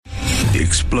The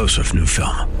explosive new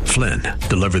film, Flynn,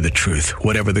 Deliver the Truth,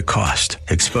 Whatever the Cost,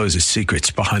 exposes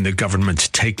secrets behind the government's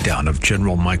takedown of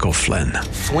General Michael Flynn.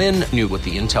 Flynn knew what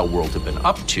the intel world had been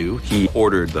up to. He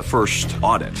ordered the first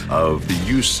audit of the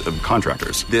use of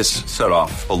contractors. This set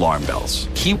off alarm bells.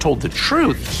 He told the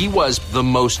truth. He was the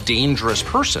most dangerous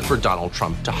person for Donald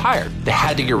Trump to hire. They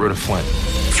had to get rid of Flynn.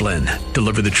 Flynn,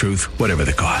 Deliver the Truth, Whatever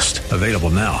the Cost. Available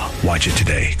now. Watch it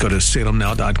today. Go to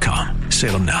salemnow.com.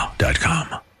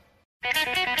 salemnow.com.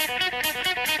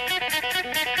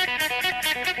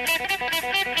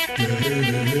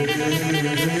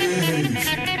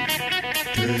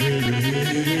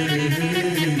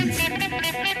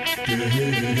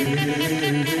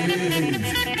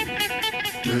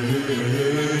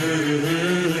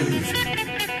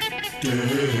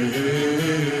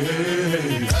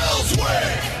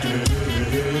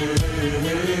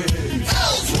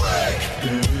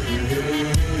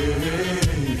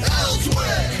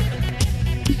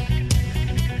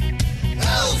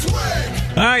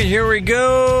 All right, here we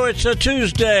go. It's a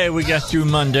Tuesday. We got through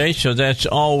Monday, so that's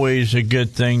always a good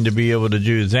thing to be able to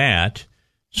do that.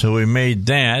 So we made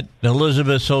that.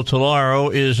 Elizabeth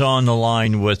Sotolaro is on the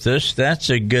line with us.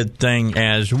 That's a good thing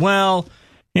as well.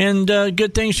 And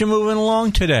good things are moving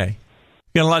along today.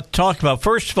 Got a lot to talk about.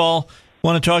 First of all, I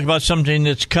want to talk about something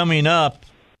that's coming up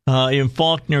in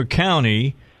Faulkner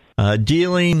County,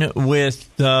 dealing with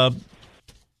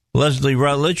Leslie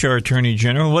Rutledge, our Attorney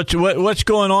General. What's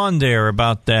going on there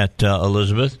about that,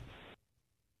 Elizabeth?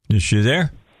 Is she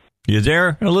there? You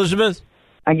there, Elizabeth?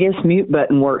 I guess mute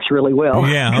button works really well.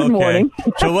 Yeah. Good morning.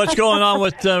 So what's going on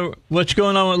with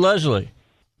Leslie?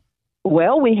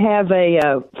 Well, we have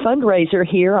a fundraiser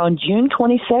here on June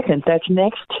 22nd. That's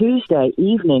next Tuesday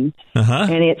evening,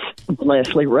 and it's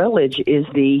Leslie Rutledge is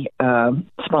the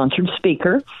sponsored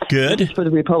speaker. Good. This is for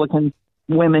the Republican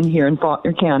women here in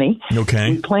Faulkner County.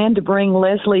 Okay. We plan to bring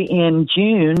Leslie in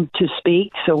June to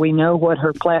speak so we know what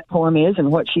her platform is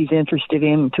and what she's interested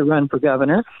in to run for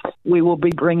governor. We will be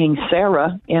bringing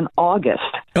Sarah in August.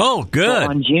 Oh, good. So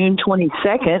on June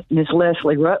 22nd, Ms.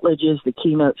 Leslie Rutledge is the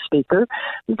keynote speaker.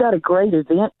 We've got a great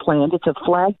event planned. It's a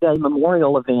Flag Day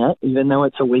memorial event, even though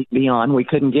it's a week beyond. We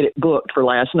couldn't get it booked for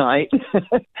last night.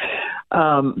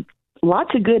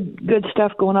 Lots of good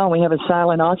stuff going on. We have a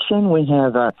silent auction. We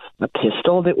have a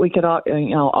pistol that we could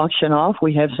auction off.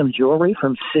 We have some jewelry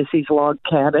from Sissy's Log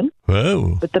Cabin.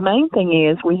 Whoa. But the main thing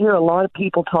is we hear a lot of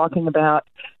people talking about,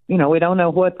 we don't know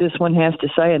what this one has to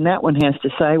say and that one has to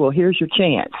say. Well, here's your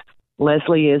chance.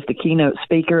 Leslie is the keynote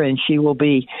speaker, and she will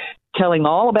be telling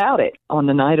all about it on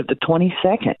the night of the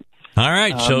 22nd. All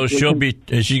right. So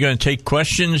is she going to take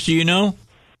questions, do you know?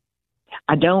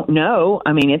 I don't know.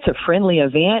 I mean, it's a friendly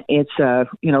event. It's a,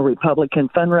 Republican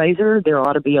fundraiser. There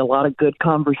ought to be a lot of good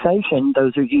conversation.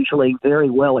 Those are usually very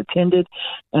well attended,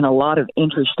 and a lot of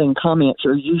interesting comments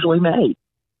are usually made.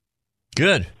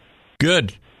 Good.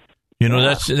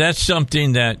 That's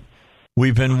something that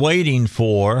we've been waiting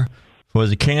for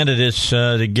the candidates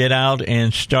to get out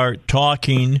and start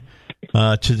talking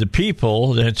to the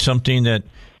people. That's something that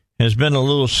has been a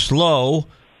little slow.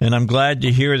 And I'm glad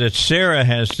to hear that Sarah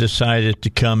has decided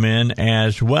to come in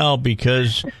as well,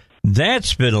 because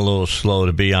that's been a little slow,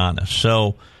 to be honest.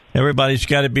 So everybody's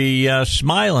got to be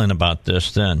smiling about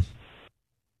this then.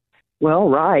 Well,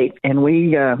 right. And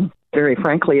we, very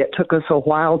frankly, it took us a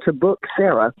while to book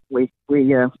Sarah. We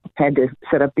had to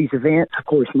set up these events, of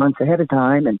course, months ahead of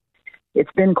time. And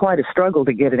it's been quite a struggle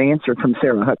to get an answer from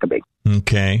Sarah Huckabee.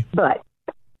 Okay. But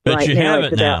right you now have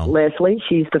it's it about now. Leslie.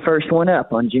 She's the first one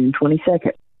up on June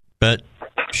 22nd. But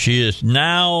she is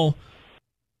now.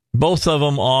 Both of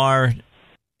them are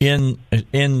in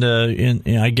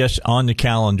I guess on the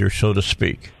calendar, so to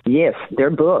speak. Yes,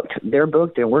 they're booked.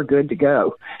 And we're good to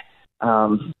go.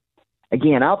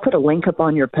 Again, I'll put a link up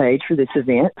on your page for this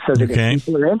event so that if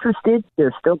people are interested,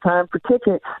 there's still time for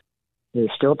tickets.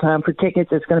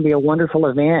 It's going to be a wonderful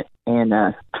event,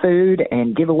 and food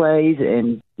and giveaways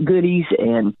and goodies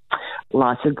and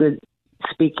lots of good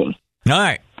speaking. All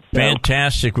right.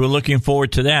 Fantastic. We're looking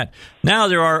forward to that. Now,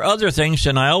 there are other things,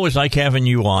 and I always like having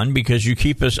you on because you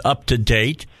keep us up to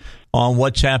date on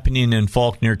what's happening in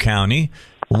Faulkner County.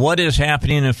 What is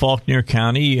happening in Faulkner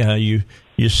County?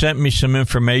 You sent me some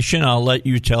information. I'll let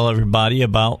you tell everybody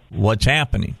about what's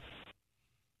happening.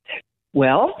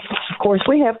 Well, of course,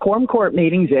 we have quorum court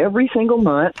meetings every single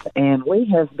month, and we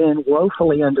have been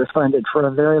woefully underfunded for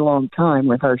a very long time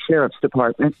with our sheriff's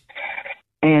department.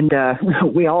 And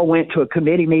we all went to a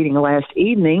committee meeting last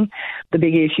evening. The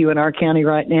big issue in our county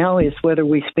right now is whether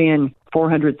we spend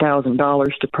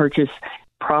 $400,000 to purchase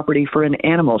property for an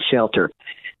animal shelter.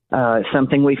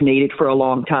 something we've needed for a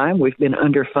long time. We've been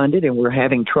underfunded, and we're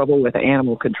having trouble with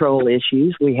animal control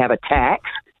issues. We have a tax,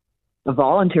 a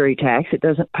voluntary tax. It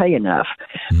doesn't pay enough.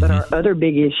 But our other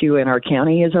big issue in our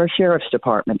county is our sheriff's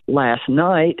department. Last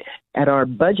night at our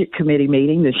budget committee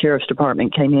meeting, the sheriff's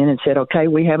department came in and said, okay,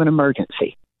 we have an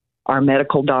emergency. Our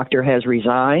medical doctor has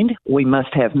resigned. We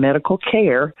must have medical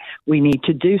care. We need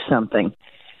to do something.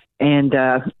 And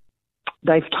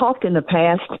they've talked in the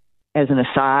past, as an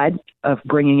aside, of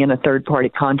bringing in a third-party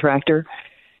contractor.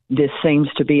 This seems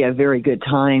to be a very good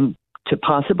time to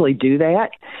possibly do that.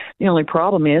 The only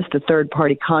problem is the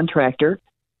third-party contractor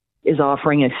is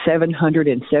offering a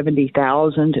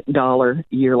 $770,000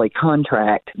 yearly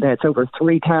contract. That's over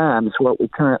 3 times what we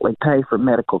currently pay for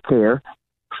medical care,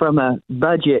 from a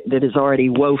budget that is already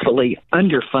woefully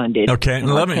underfunded. Okay,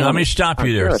 let me stop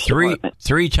you there.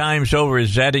 Three times over.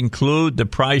 Does that include the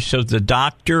price of the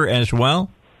doctor as well?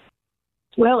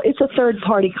 Well, it's a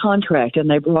third-party contract, and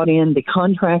they brought in the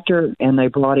contractor, and they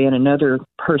brought in another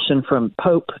person from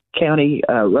Pope County,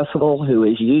 Russellville, who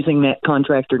is using that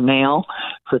contractor now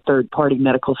for third-party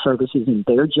medical services in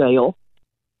their jail.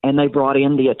 And they brought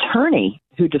in the attorney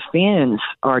who defends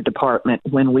our department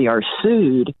when we are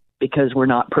sued because we're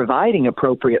not providing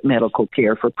appropriate medical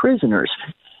care for prisoners.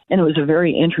 And it was a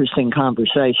very interesting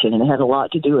conversation, and it had a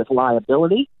lot to do with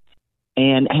liability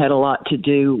and had a lot to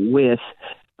do with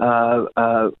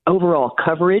overall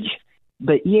coverage.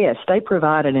 But yes, they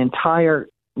provide an entire,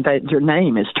 their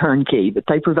name is turnkey, but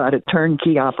they provide a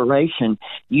turnkey operation.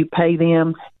 You pay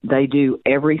them, they do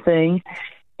everything.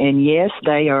 And yes,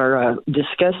 they are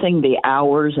discussing the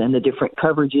hours and the different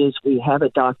coverages. We have a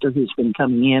doctor who's been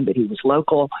coming in, but he was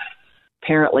local,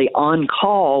 apparently on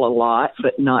call a lot,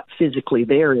 but not physically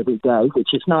there every day,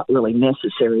 which is not really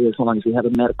necessary as long as we have a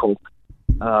medical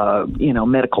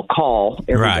call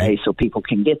every day so people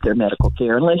can get their medical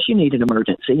care, unless you need an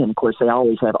emergency. And, of course, they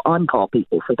always have on-call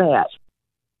people for that.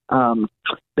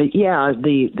 But, yeah,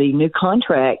 the new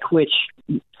contract, which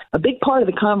a big part of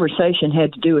the conversation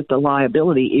had to do with the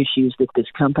liability issues that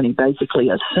this company basically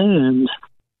assumes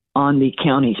on the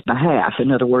county's behalf.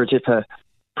 In other words, if a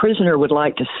prisoner would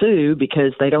like to sue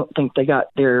because they don't think they got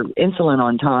their insulin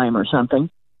on time or something,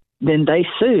 then they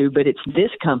sue, but it's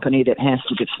this company that has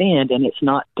to defend, and it's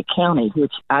not the county,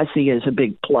 which I see as a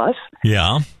big plus.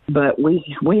 Yeah. But we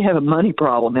have a money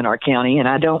problem in our county, and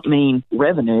I don't mean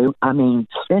revenue, I mean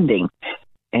spending.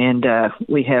 And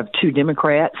we have 2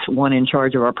 Democrats, one in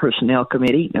charge of our personnel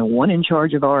committee and one in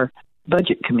charge of our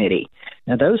budget committee.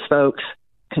 Now, those folks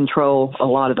control a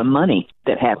lot of the money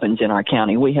that happens in our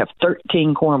county. We have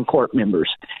 13 quorum court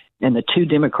members, and the 2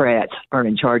 Democrats are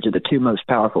in charge of the 2 most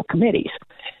powerful committees.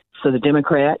 So the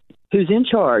Democrat who's in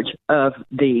charge of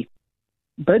the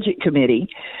budget committee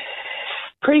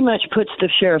pretty much puts the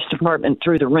sheriff's department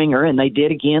through the ringer, and they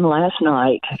did again last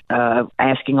night,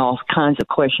 asking all kinds of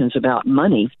questions about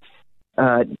money.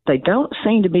 They don't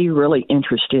seem to be really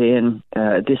interested in,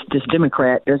 this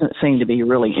Democrat doesn't seem to be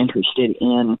really interested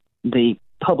in the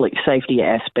public safety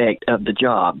aspect of the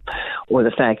job, or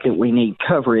the fact that we need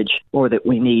coverage, or that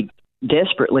we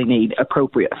desperately need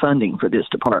appropriate funding for this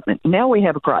department. Now we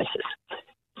have a crisis.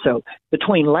 So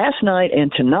between last night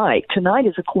and tonight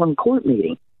is a quorum court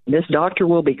meeting. This doctor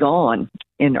will be gone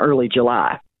in early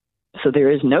July. So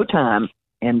there is no time,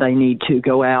 and they need to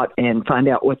go out and find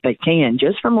out what they can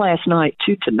just from last night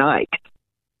to tonight,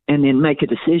 and then make a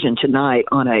decision tonight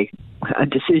on a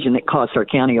decision that costs our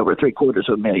county over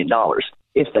 $750,000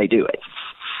 if they do it.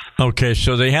 Okay,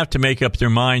 so they have to make up their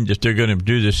mind that they're going to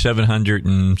do the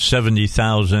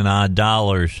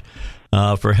 $770,000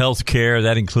 for health care.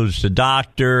 That includes the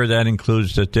doctor. That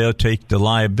includes that they'll take the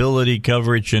liability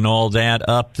coverage and all that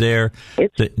up there.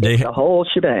 It's the whole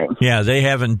shebang. Yeah, they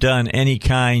haven't done any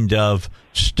kind of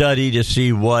study to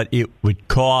see what it would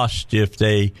cost if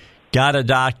they got a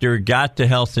doctor, got the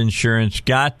health insurance,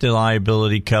 got the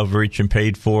liability coverage, and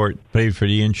paid for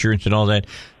the insurance and all that.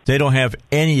 They don't have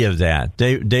any of that.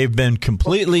 They've been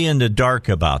completely in the dark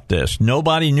about this.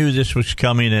 Nobody knew this was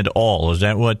coming at all. Is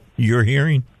that what you're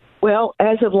hearing? Well,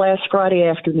 as of last Friday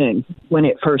afternoon, when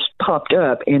it first popped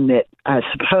up, in that I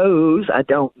suppose, I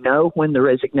don't know when the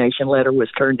resignation letter was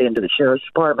turned into the sheriff's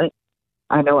department.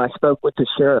 I know I spoke with the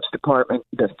sheriff's department,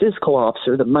 the fiscal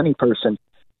officer, the money person,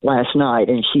 last night,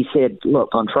 and she said, look,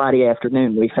 on Friday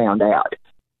afternoon we found out.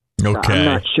 Okay. So I'm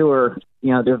not sure.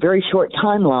 They're a very short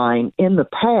timeline. In the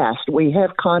past, we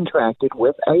have contracted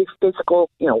with a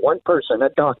physical, one person, a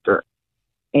doctor,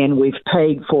 and we've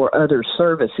paid for other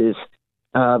services,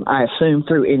 I assume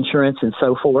through insurance and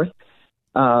so forth.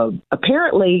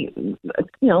 Apparently,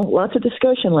 lots of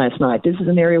discussion last night. This is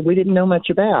an area we didn't know much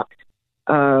about.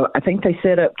 I think they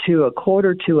said up to a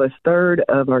quarter to a third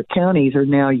of our counties are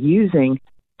now using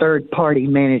third-party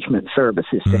management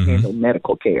services to handle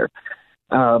medical care.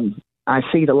 I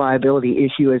see the liability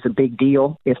issue as a big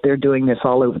deal. If they're doing this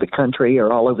all over the country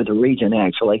or all over the region,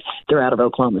 actually, they're out of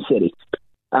Oklahoma City.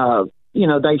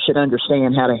 They should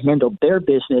understand how to handle their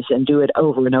business and do it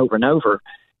over and over and over.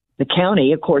 The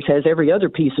county, of course, has every other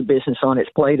piece of business on its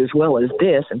plate as well as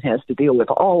this and has to deal with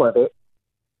all of it.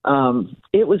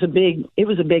 It was a big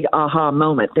aha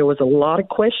moment. There was a lot of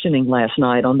questioning last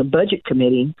night on the budget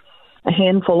committee. A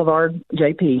handful of our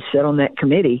JPs sat on that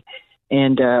committee,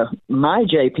 and my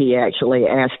JP actually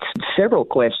asked several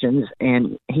questions,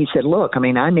 and he said, look,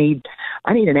 I need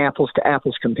an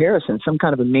apples-to-apples comparison, some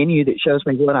kind of a menu that shows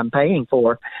me what I'm paying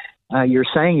for. You're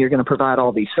saying you're going to provide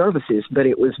all these services, but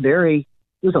it was a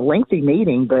lengthy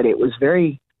meeting, but it was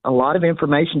a lot of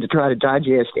information to try to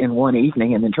digest in one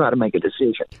evening and then try to make a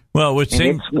decision. Well, it's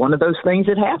one of those things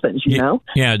that happens, you know?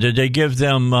 Yeah. Did they give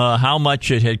them how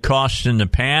much it had cost in the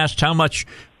past? How much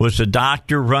was the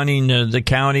doctor running the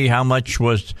county? How much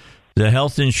was the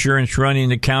health insurance running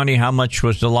the county? How much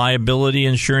was the liability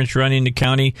insurance running the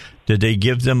county? Did they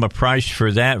give them a price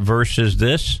for that versus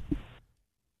this?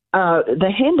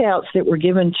 The handouts that were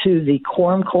given to the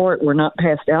quorum court were not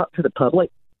passed out to the public.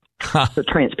 The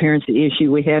transparency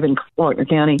issue we have in Faulkner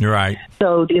County. Right.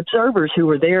 So the observers who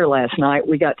were there last night,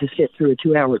 we got to sit through a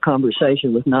 2-hour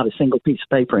conversation with not a single piece of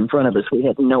paper in front of us. We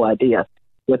had no idea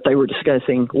what they were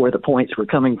discussing, where the points were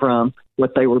coming from,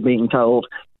 what they were being told.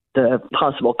 The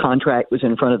possible contract was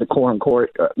in front of the quorum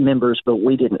court members, but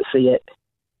we didn't see it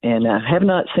and have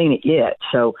not seen it yet.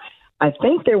 So I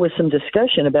think there was some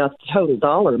discussion about the total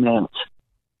dollar amounts.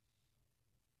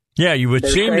 Yeah, you would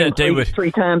seem that they would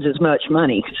 3 times as much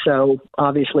money, so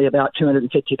obviously about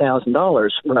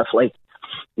 $250,000 roughly.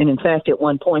 And in fact, at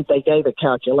one point they gave a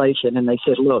calculation and they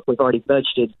said, "Look, we've already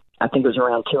budgeted. I think it was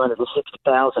around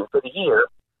 $260,000 for the year,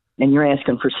 and you're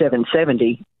asking for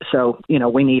 $770. So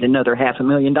we need another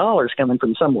 $500,000 coming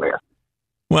from somewhere."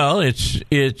 Well, it's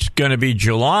going to be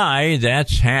July.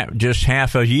 That's just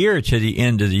half a year to the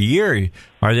end of the year.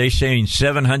 Are they saying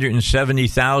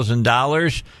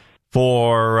 $770,000?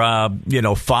 For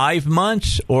 5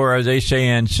 months, or are they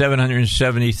saying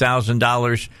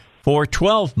 $770,000 for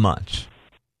 12 months?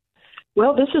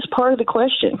 Well, this is part of the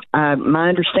question. My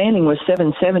understanding was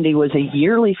 $770 was a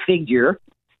yearly figure,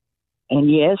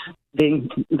 and yes,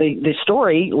 the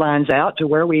story lines out to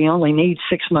where we only need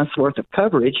 6 months worth of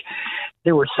coverage.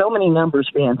 There were so many numbers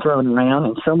being thrown around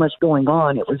and so much going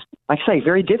on. It was, like I say,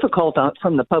 very difficult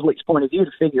from the public's point of view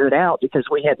to figure it out because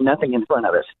we had nothing in front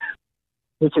of us,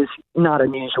 which is not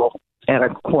unusual at a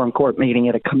quorum court meeting,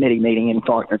 at a committee meeting in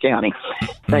Faulkner County.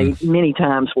 They many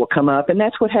times will come up, and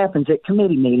that's what happens at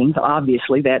committee meetings.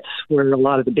 Obviously, that's where a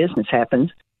lot of the business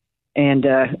happens. And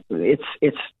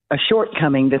it's a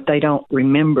shortcoming that they don't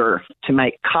remember to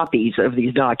make copies of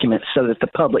these documents so that the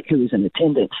public who is in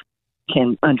attendance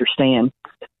can understand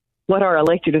what our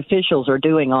elected officials are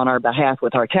doing on our behalf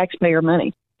with our taxpayer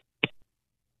money.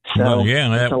 So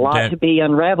there's a lot to be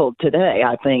unraveled today,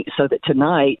 I think, so that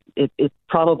tonight it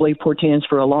probably portends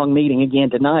for a long meeting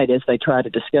again tonight as they try to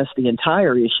discuss the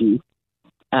entire issue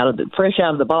fresh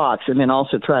out of the box, and then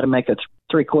also try to make a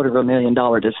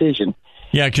 $750,000 decision.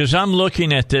 Yeah, because I'm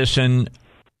looking at this, and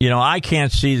I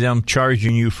can't see them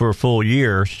charging you for a full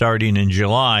year starting in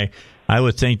July. I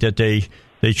would think that they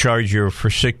charge you for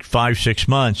 6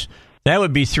 months. That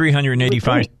would be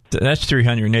 $385,000. That's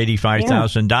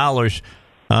 $385,000.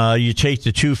 You take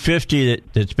the $250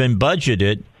 that's been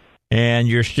budgeted, and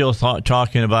you're still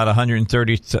talking about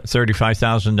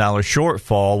 $135,000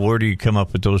 shortfall. Where do you come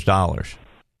up with those dollars?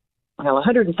 Well,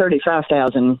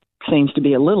 $135,000 seems to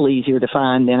be a little easier to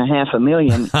find than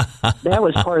 $500,000. That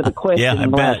was part of the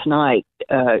question last night.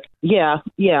 Yeah.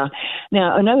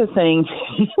 Now, another thing,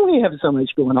 we have so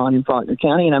much going on in Faulkner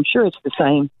County, and I'm sure it's the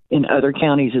same in other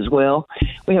counties as well.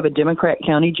 We have a Democrat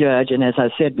county judge, and as I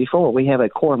said before, we have a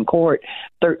quorum court,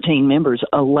 13 members,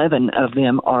 11 of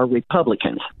them are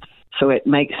Republicans. So it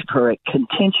makes for a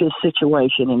contentious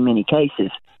situation in many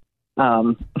cases.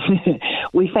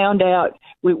 We found out,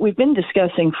 we've been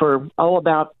discussing for,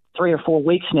 about 3 or 4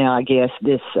 weeks now, I guess,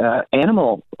 this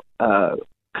animal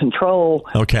control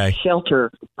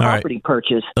shelter property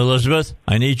purchase. Elizabeth,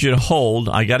 I need you to hold.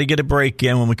 I got to get a break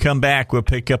in. When we come back, we'll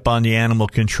pick up on the animal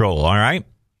control. All right?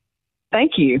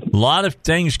 Thank you. A lot of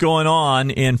things going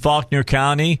on in Faulkner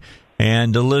County,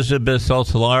 and Elizabeth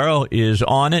Saltellaro is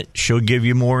on it. She'll give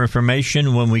you more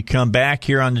information when we come back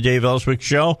here on the Dave Elswick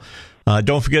Show.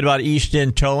 Don't forget about East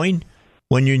End Towing.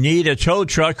 When you need a tow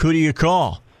truck, who do you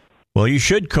call? Well, you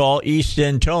should call East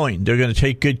End Towing. They're going to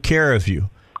take good care of you.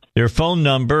 Their phone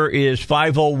number is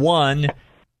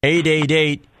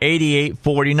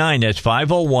 501-888-8849. That's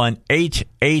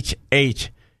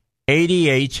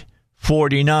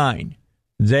 501-888-8849.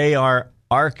 They are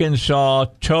Arkansas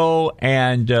Tow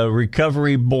and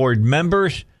Recovery Board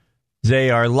members. They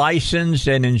are licensed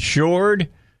and insured.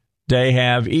 They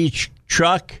have each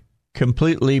truck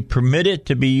completely permitted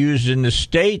to be used in the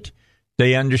state.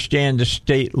 They understand the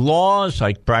state laws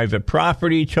like private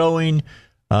property towing,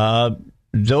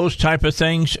 those type of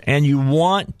things. And you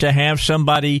want to have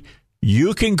somebody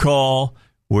you can call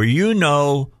where you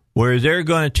know where they're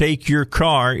going to take your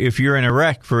car if you're in a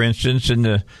wreck, for instance, and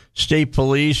the state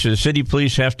police or the city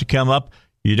police have to come up.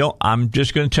 I'm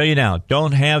just going to tell you now,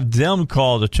 don't have them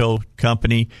call the tow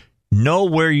company. Know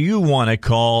where you want to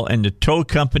call and the tow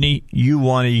company you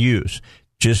want to use.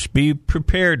 Just be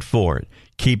prepared for it.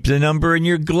 Keep the number in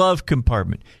your glove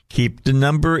compartment. Keep the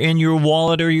number in your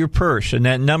wallet or your purse. And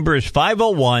that number is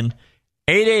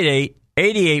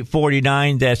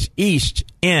 501-888-8849. That's East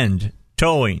End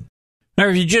Towing. Now,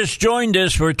 if you just joined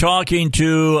us, we're talking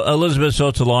to Elizabeth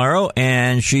Sotolaro,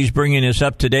 and she's bringing us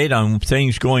up to date on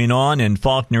things going on in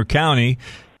Faulkner County.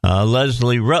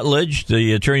 Leslie Rutledge,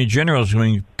 the Attorney General, is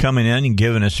going to be coming in and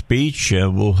giving a speech.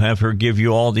 We'll have her give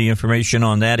you all the information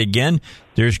on that again.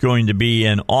 There's going to be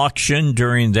an auction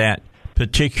during that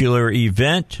particular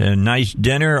event, a nice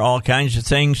dinner, all kinds of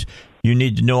things. You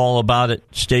need to know all about it.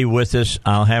 Stay with us.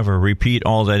 I'll have her repeat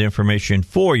all that information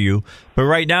for you. But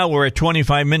right now, we're at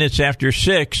 25 minutes after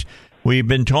 6. We've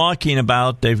been talking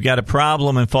about they've got a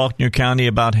problem in Faulkner County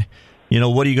about,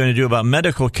 what are you going to do about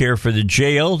medical care for the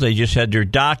jail? They just had their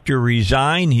doctor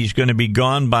resign. He's going to be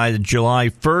gone by July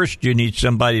 1st. You need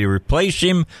somebody to replace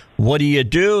him. What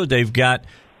do? They've got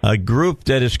a group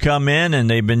that has come in, and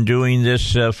they've been doing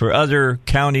this for other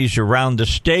counties around the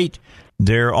state.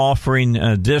 They're offering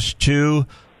this to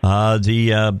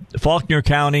the Faulkner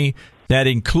County. That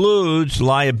includes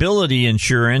liability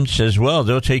insurance as well.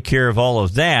 They'll take care of all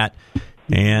of that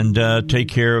and take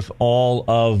care of all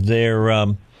of their,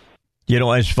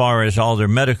 as far as all their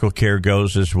medical care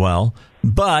goes as well.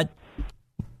 But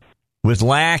with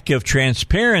lack of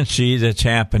transparency that's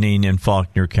happening in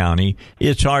Faulkner County,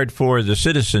 it's hard for the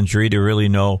citizenry to really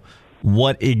know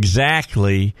what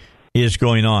exactly is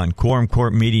going on. Quorum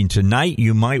court meeting tonight.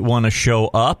 You might want to show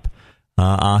up.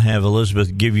 I'll have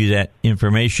Elizabeth give you that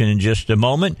information in just a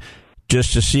moment,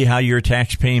 just to see how your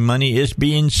tax-paying money is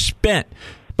being spent.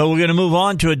 But we're going to move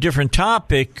on to a different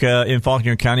topic in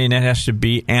Faulkner County, and that has to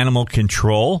be animal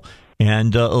control.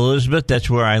 And Elizabeth, that's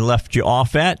where I left you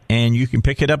off at, and you can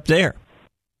pick it up there.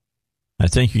 I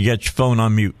think you got your phone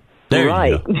on mute. There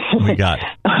right. You go. We got it.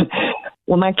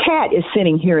 Well, my cat is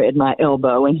sitting here at my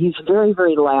elbow, and he's very,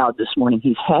 very loud this morning.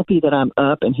 He's happy that I'm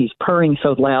up, and he's purring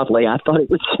so loudly. I thought it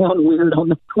would sound weird on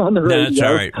the radio. That's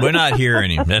all right. We're not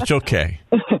hearing him. That's okay.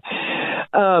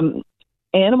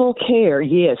 Animal care,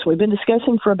 yes. We've been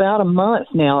discussing for about a month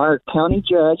now. Our county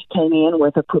judge came in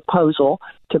with a proposal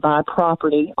to buy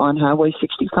property on Highway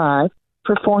 65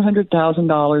 for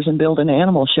 $400,000 and build an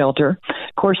animal shelter.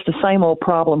 Of course, the same old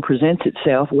problem presents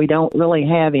itself. We don't really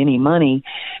have any money.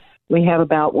 We have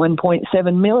about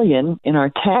 $1.7 million in our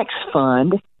tax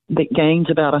fund that gains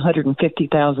about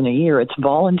 $150,000 a year. It's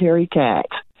voluntary tax.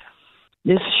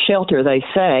 This shelter, they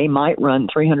say, might run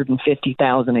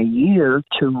 $350,000 a year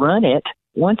to run it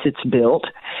once it's built.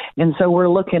 And so we're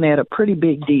looking at a pretty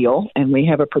big deal, and we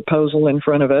have a proposal in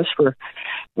front of us for,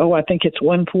 I think it's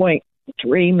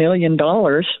 $1.3 million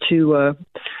to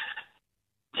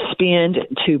spend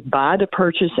to buy, to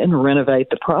purchase, and renovate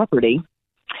the property.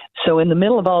 So in the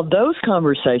middle of all those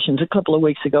conversations a couple of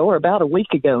weeks ago, or about a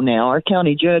week ago now, our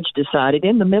county judge decided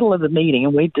in the middle of the meeting,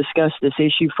 and we've discussed this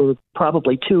issue for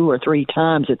probably 2 or 3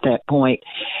 times at that point,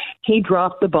 he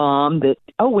dropped the bomb that,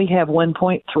 we have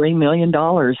 $1.3 million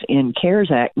in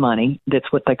CARES Act money.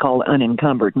 That's what they call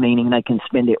unencumbered, meaning they can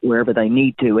spend it wherever they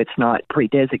need to. It's not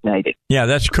pre-designated. Yeah,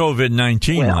 that's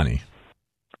COVID-19 money.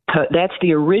 That's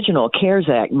the original CARES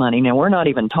Act money. Now, we're not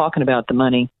even talking about the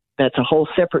money. That's a whole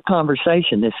separate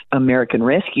conversation, this American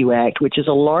Rescue Act, which is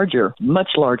a much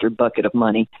larger bucket of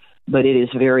money, but it is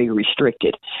very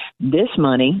restricted. This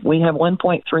money, we have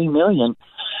 $1.3 million.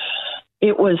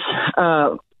 It was,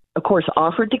 of course,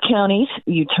 offered to counties.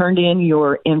 You turned in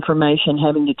your information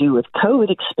having to do with COVID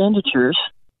expenditures,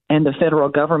 and the federal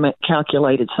government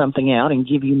calculated something out and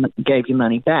gave you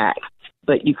money back.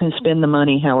 But you can spend the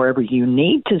money however you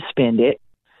need to spend it.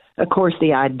 Of course,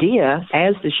 the idea,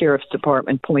 as the Sheriff's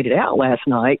Department pointed out last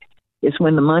night, is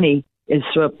when the money is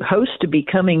supposed to be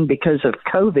coming because of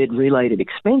COVID-related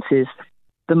expenses,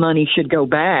 the money should go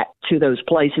back to those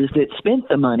places that spent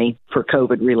the money for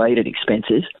COVID-related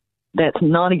expenses. that's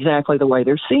not exactly the way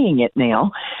they're seeing it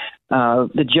now.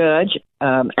 The judge,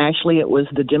 actually, it was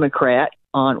the Democrat,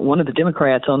 one of the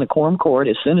Democrats on the quorum court.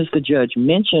 As soon as the judge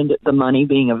mentioned the money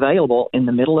being available in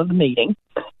the middle of the meeting,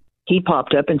 he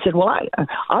popped up and said, well,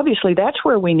 obviously that's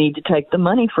where we need to take the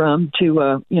money from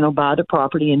to, buy the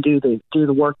property and do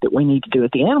the work that we need to do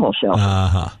at the animal shelter.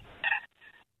 Uh-huh.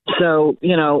 So,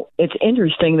 it's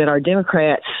interesting that our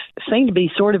Democrats seem to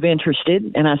be sort of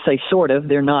interested, and I say sort of,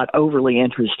 they're not overly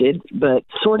interested, but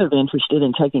sort of interested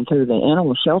in taking care of the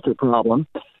animal shelter problem.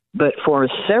 But for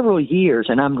several years,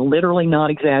 and I'm literally not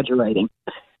exaggerating,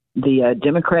 the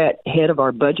Democrat head of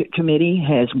our budget committee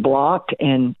has blocked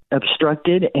and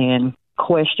obstructed and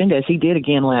questioned, as he did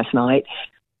again last night,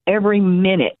 every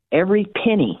minute, every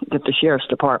penny that the sheriff's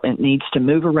department needs to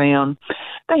move around.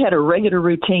 They had a regular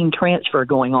routine transfer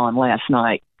going on last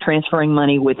night, transferring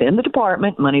money within the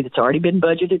department, money that's already been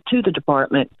budgeted to the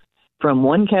department, from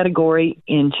one category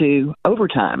into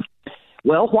overtime.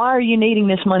 Well, why are you needing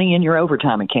this money in your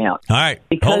overtime account? All right.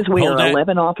 Because we are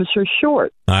 11 officers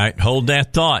short. All right. Hold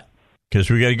that thought,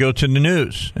 because we got to go to the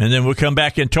news. And then we'll come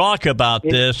back and talk about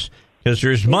this, because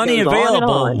there's money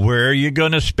available. Where are you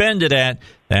going to spend it at?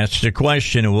 That's the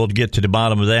question, and we'll get to the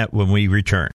bottom of that when we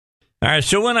return. All right,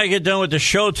 so when I get done with the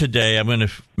show today, I'm going to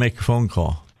make a phone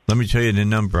call. Let me tell you the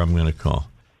number I'm going to call.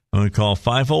 I'm going to call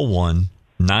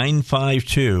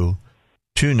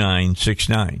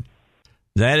 501-952-2969.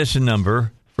 That is the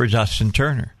number for Dustin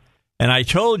Turner. And I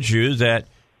told you that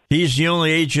he's the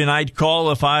only agent I'd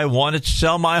call if I wanted to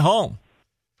sell my home.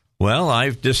 Well,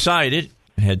 I've decided,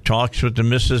 had talks with the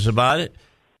missus about it,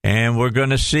 and we're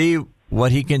going to see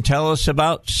what he can tell us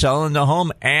about selling the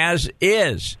home as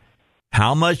is.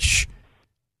 How much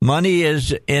money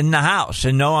is in the house?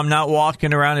 And no, I'm not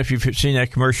walking around. If you've seen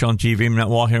that commercial on TV, I'm not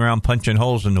walking around punching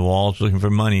holes in the walls looking for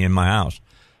money in my house.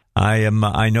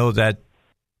 I know that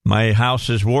my house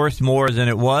is worth more than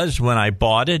it was when I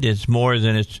bought it. It's more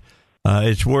than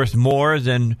it's worth more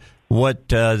than what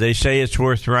they say it's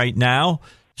worth right now.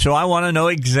 So I want to know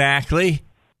exactly,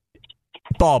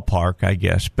 ballpark, I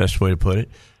guess, best way to put it,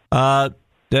 that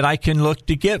I can look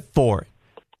to get for it.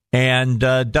 And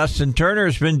Dustin Turner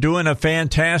has been doing a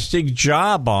fantastic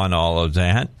job on all of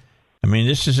that. I mean,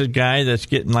 this is a guy that's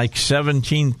getting like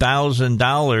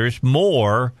 $17,000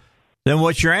 more than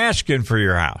what you're asking for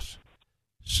your house.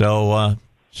 So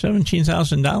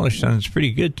 $17,000 sounds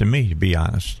pretty good to me, to be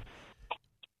honest.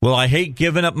 Will I hate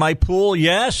giving up my pool?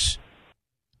 Yes.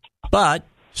 But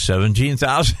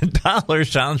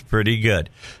 $17,000 sounds pretty good.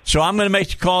 So I'm going to make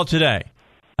the call today.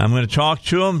 I'm going to talk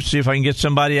to him, see if I can get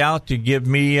somebody out to give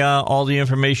me all the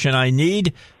information I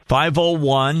need.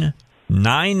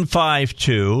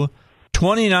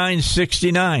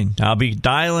 501-952-2969. I'll be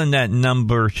dialing that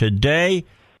number today.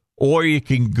 Or you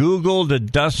can Google the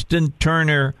Dustin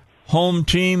Turner Home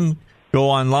Team. Go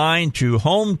online to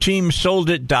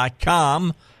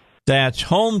hometeamsoldit.com. That's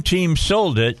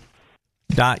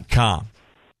hometeamsoldit.com.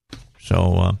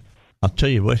 So I'll tell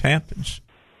you what happens.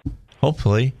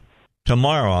 Hopefully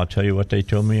tomorrow I'll tell you what they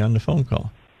told me on the phone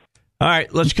call. All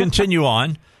right, let's continue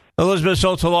on. Elizabeth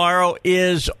Sotolaro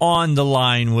is on the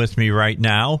line with me right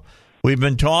now. We've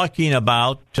been talking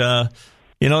about, the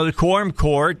quorum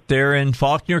court there in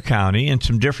Faulkner County and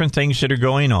some different things that are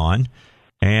going on.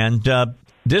 And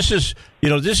this is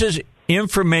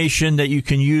information that you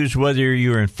can use whether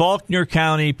you're in Faulkner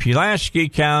County, Pulaski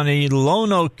County,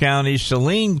 Lone Oak County,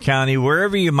 Saline County,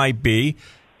 wherever you might be.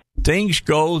 Things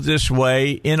go this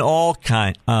way in all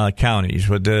counties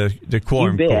with the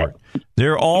quorum court.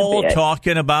 They're all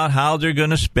talking about how they're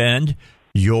going to spend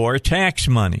your tax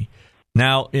money.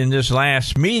 Now, in this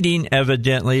last meeting,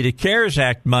 evidently the CARES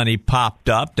Act money popped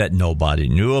up that nobody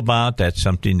knew about. That's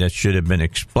something that should have been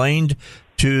explained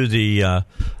to the...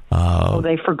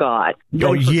 they forgot.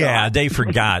 Yeah, they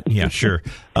forgot. Yeah, sure.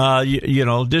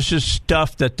 This is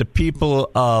stuff that the people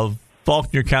of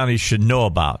Faulkner County should know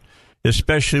about,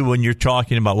 especially when you're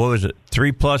talking about, what was it,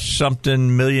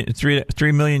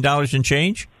 $3 million and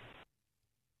change?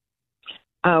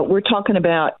 We're talking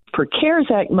about, for CARES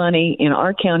Act money in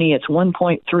our county, it's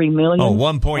 $1.3 million. Oh,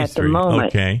 1.3 at the moment.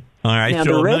 Okay. All right. Now,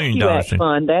 so the $1 million. Rescue Act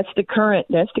fund, that's the current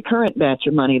batch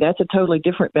of money. That's a totally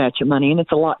different batch of money, and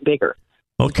it's a lot bigger.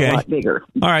 Okay. It's a lot bigger.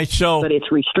 All right. But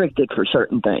it's restricted for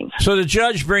certain things. So the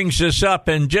judge brings this up,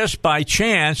 and just by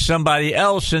chance, somebody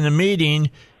else in the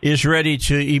meeting is ready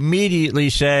to immediately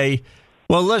say,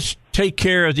 well, let's take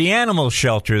care of the animal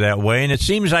shelter that way. And it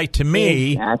seems like to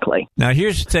me... Exactly. Now,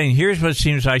 here's the thing. Here's what it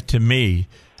seems like to me,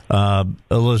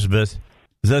 Elizabeth.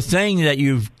 The thing that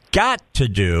you've got to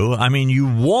do, I mean, you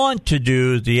want to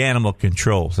do the animal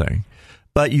control thing,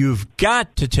 but you've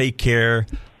got to take care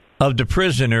of the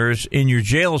prisoners in your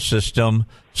jail system.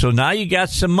 So now you got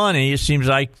some money. It seems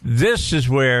like this is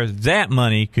where that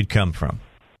money could come from.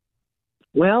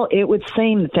 Well, it would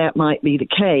seem that that might be the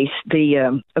case.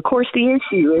 Of course, the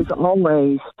issue is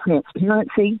always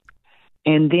transparency.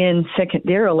 And then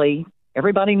secondarily,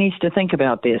 everybody needs to think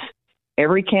about this.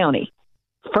 Every county,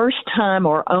 first time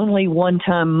or only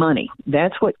one-time money.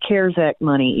 That's what CARES Act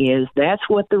money is. That's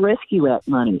what the Rescue Act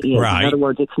money is. Right. In other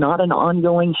words, it's not an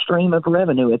ongoing stream of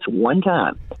revenue. It's one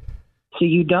time. So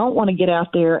you don't want to get out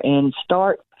there and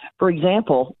start. For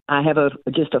example, I have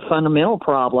just a fundamental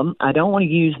problem. I don't want to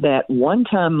use that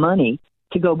one-time money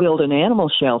to go build an animal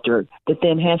shelter that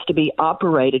then has to be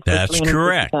operated for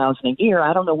 $350,000 a year.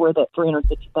 I don't know where that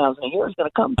 $350,000 a year is going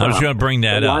to come from. I was going to bring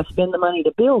that up. Why spend the money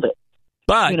to build it?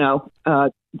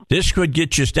 But this could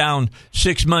get you down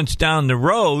 6 months down the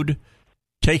road,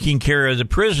 taking care of the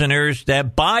prisoners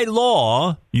that by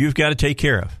law you've got to take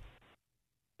care of.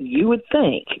 You would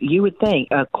think.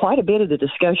 Quite a bit of the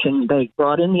discussion, they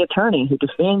brought in the attorney who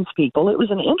defends people. It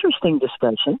was an interesting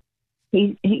discussion.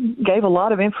 He gave a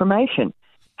lot of information.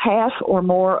 Half or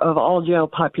more of all jail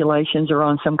populations are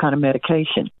on some kind of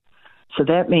medication. So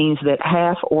that means that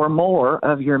half or more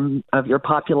of your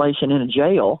population in a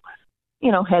jail,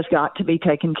 has got to be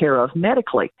taken care of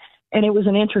medically. And it was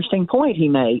an interesting point he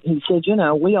made. He said,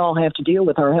 we all have to deal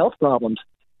with our health problems.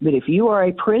 But if you are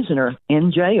a prisoner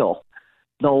in jail,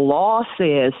 the law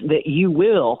says that you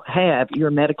will have your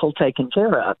medical taken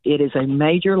care of. It is a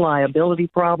major liability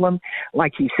problem.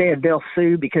 Like you said, they'll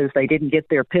sue because they didn't get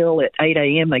their pill at 8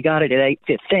 a.m. They got it at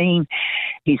 8:15.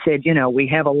 He said, we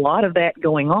have a lot of that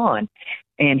going on.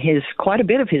 And quite a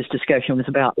bit of his discussion was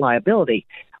about liability.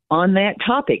 On that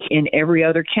topic, in every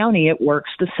other county, it works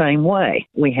the same way.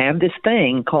 We have this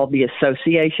thing called the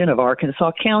Association of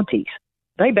Arkansas Counties.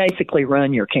 They basically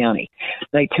run your county.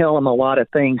 They tell them a lot of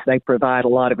things. They provide a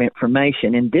lot of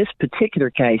information. In this particular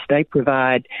case, they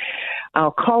provide,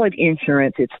 I'll call it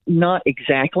insurance. It's not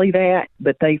exactly that,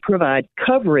 but they provide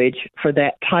coverage for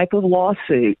that type of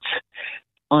lawsuits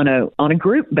on a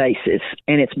group basis.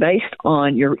 And it's based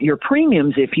on your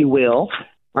premiums, if you will.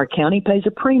 Our county pays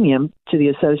a premium to the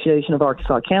Association of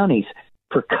Arkansas Counties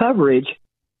for coverage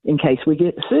in case we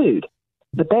get sued.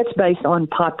 But that's based on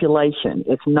population.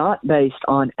 It's not based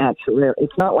on actual.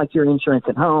 It's not like your insurance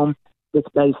at home. It's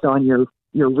based on your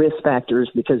risk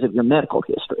factors because of your medical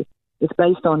history. It's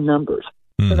based on numbers.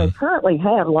 Mm-hmm. So they currently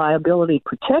have liability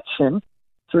protection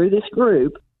through this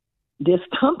group. This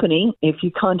company, if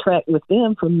you contract with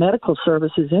them for medical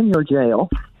services in your jail,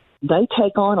 they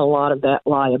take on a lot of that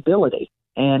liability.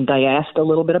 And they asked a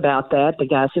little bit about that. The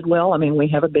guy said, we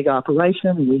have a big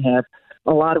operation. We have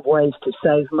a lot of ways to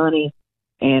save money.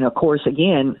 And, of course,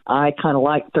 again, I kind of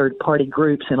like third-party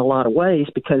groups in a lot of ways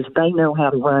because they know how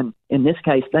to run, in this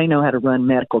case, they know how to run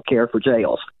medical care for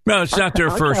jails. Well, it's not their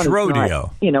first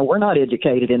rodeo. We're not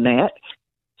educated in that.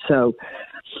 So,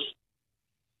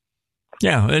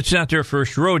 yeah, it's not their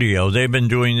first rodeo. They've been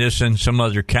doing this in some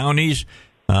other counties.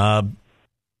 Of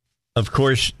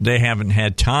course, they haven't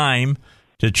had time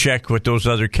to check with those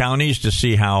other counties to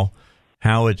see how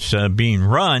it's being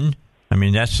run. I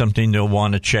mean, that's something they'll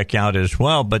want to check out as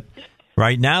well. But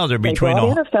right now, they're between. They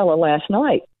brought in a fellow last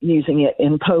night using it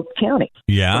in Pope County.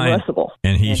 Yeah,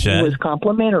 and he said he was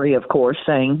complimentary, of course,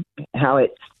 saying how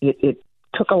it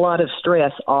took a lot of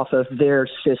stress off of their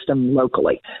system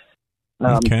locally.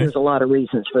 There's a lot of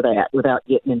reasons for that without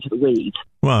getting into the weeds.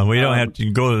 Well, we don't have to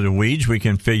go to the weeds. We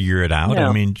can figure it out.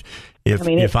 No.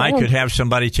 If I could have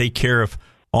somebody take care of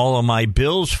all of my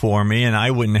bills for me and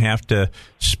I wouldn't have to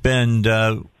spend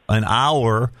an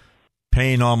hour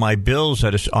paying all my bills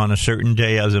on a certain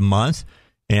day of the month,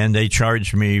 and they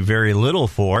charge me very little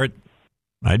for it,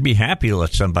 I'd be happy to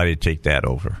let somebody take that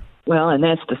over. Well, and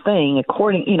that's the thing.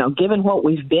 Given what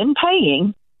we've been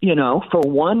paying, for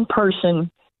one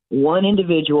person, one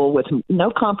individual with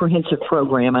no comprehensive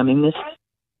program. I mean,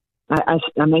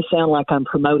 I may sound like I'm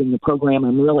promoting the program.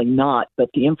 I'm really not, but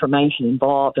the information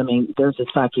involved, there's a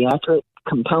psychiatric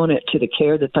component to the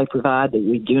care that they provide that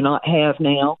we do not have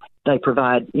now. They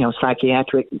provide,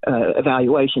 psychiatric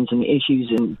evaluations and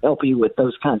issues and help you with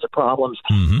those kinds of problems.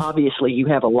 Mm-hmm. Obviously, you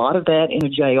have a lot of that in a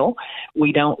jail.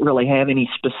 We don't really have any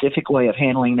specific way of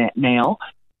handling that now.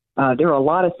 There are a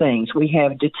lot of things. We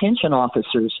have detention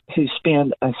officers who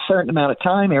spend a certain amount of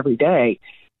time every day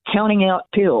counting out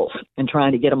pills and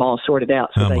trying to get them all sorted out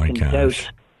so they can dose.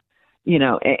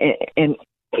 And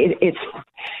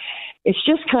it's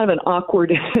just kind of an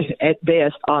awkward, at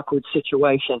best, awkward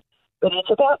situation. But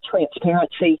it's about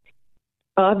transparency.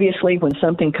 Obviously, when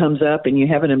something comes up and you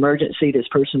have an emergency, this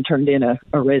person turned in a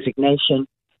resignation,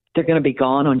 they're going to be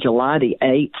gone on July the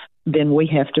 8th. then we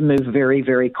have to move very,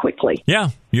 very quickly. Yeah,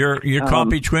 you're caught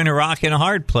between a rock and a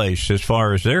hard place as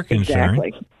far as they're concerned.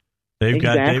 Exactly. They've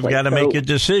got to make a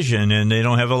decision, and they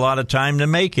don't have a lot of time to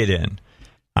make it in.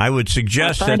 I would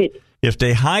suggest that if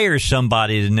they hire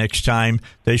somebody the next time,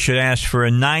 they should ask for a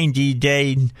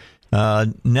 90-day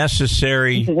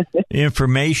necessary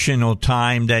informational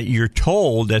time that you're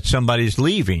told that somebody's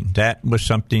leaving. That was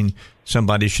something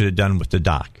somebody should have done with the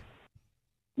doc.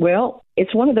 Well,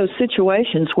 it's one of those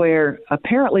situations where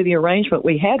apparently the arrangement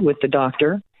we had with the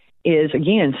doctor is,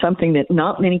 again, something that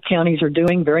not many counties are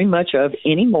doing very much of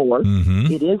anymore.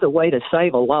 Mm-hmm. It is a way to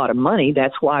save a lot of money.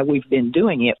 That's why we've been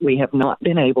doing it. We have not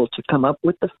been able to come up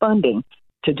with the funding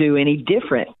to do any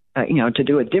different, to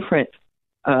do a different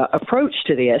approach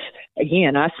to this.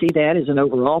 Again, I see that as an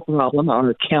overall problem.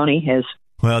 Our county has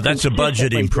that's a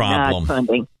budgeting problem.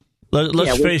 Funding.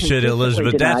 Let's face it,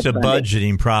 Elizabeth, that's a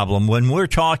budgeting problem. When we're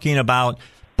talking about,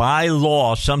 by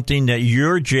law, something that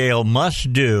your jail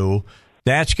must do,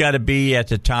 that's got to be at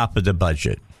the top of the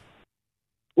budget.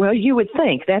 Well, you would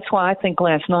think. That's why I think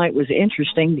last night was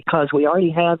interesting, because we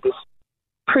already have this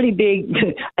pretty big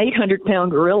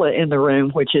 800-pound gorilla in the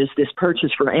room, which is this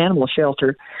purchase for animal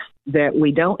shelter, that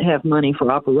we don't have money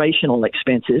for operational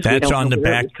expenses. That's on the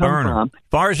back burner.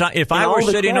 If I'm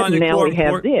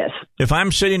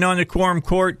sitting on the quorum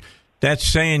court,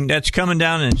 that's coming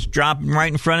down and it's dropping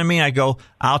right in front of me, I go,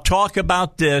 I'll talk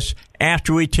about this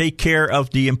after we take care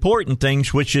of the important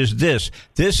things, which is this.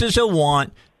 This is a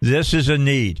want. This is a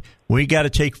need. We got to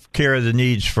take care of the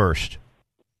needs first.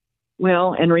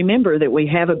 Well, and remember that we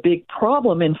have a big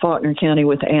problem in Faulkner County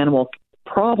with animal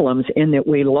problems, in that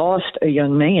we lost a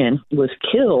young man, was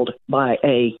killed by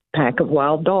a pack of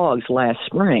wild dogs last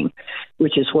spring,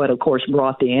 which is what, of course,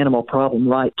 brought the animal problem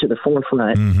right to the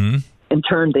forefront and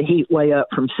turned the heat way up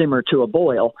from simmer to a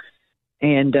boil.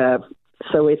 And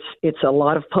so it's a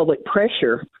lot of public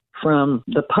pressure from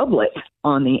the public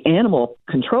on the animal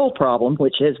control problem,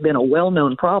 which has been a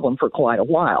well-known problem for quite a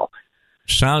while.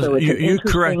 You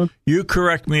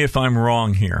correct me if I'm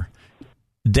wrong here.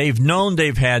 They've known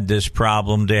they've had this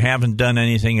problem. They haven't done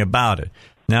anything about it.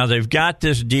 Now they've got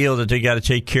this deal that they got to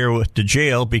take care of with the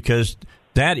jail, because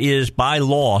that is by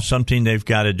law something they've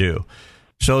got to do.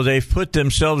 So they've put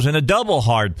themselves in a double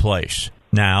hard place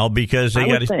now, because they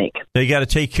got to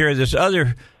take care of this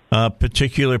other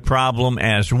particular problem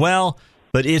as well.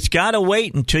 But it's got to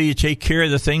wait until you take care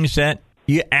of the things that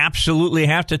you absolutely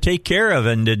have to take care of,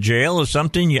 and the jail is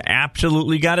something you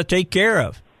absolutely got to take care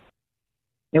of.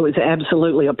 It was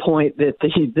absolutely a point that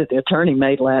the attorney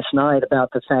made last night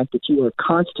about the fact that you are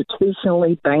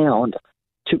constitutionally bound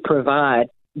to provide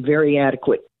very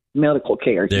adequate medical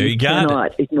care. You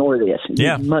cannot ignore this.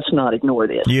 You must not ignore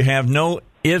this. You have no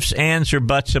ifs, ands, or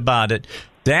buts about it.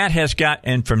 That has got,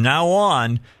 and from now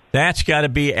on, that's got to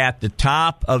be at the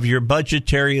top of your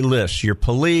budgetary list. Your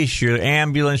police, your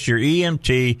ambulance, your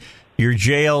EMT, your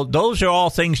jail, those are all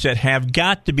things that have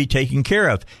got to be taken care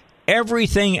of.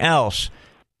 Everything else,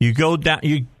 you go down,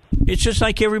 it's just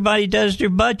like everybody does their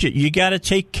budget. You got to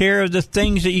take care of the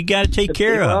things that you got to take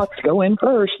care of. Go in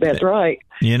first. That's right.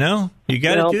 You got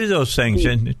to do those things.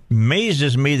 And it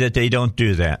amazes me that they don't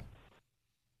do that.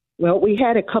 Well, we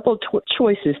had a couple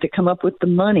choices to come up with the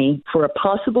money for a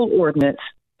possible ordinance,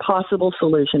 possible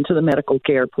solution to the medical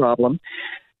care problem.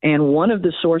 And one of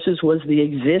the sources was the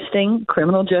existing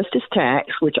criminal justice tax,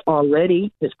 which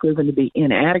already has proven to be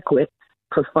inadequate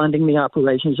for funding the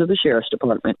operations of the Sheriff's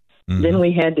Department. Mm-hmm. Then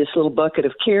we had this little bucket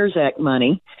of CARES Act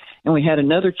money, and we had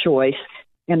another choice.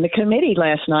 And the committee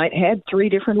last night had 3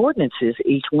 different ordinances,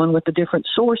 each one with a different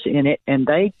source in it, and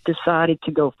they decided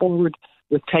to go forward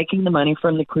with taking the money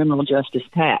from the criminal justice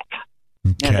tax.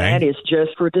 Okay. Now, that is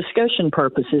just for discussion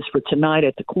purposes for tonight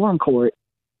at the quorum court.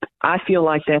 I feel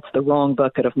like that's the wrong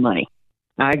bucket of money.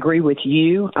 I agree with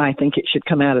you. I think it should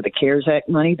come out of the CARES Act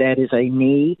money. That is a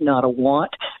need, not a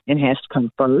want, and has to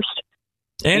come first.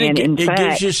 And it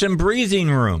gives you some breathing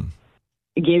room.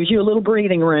 It gives you a little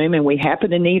breathing room, and we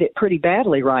happen to need it pretty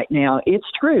badly right now. It's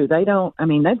true. They've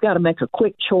got to make a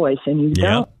quick choice, and you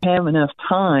don't have enough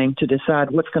time to decide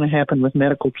what's going to happen with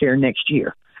medical care next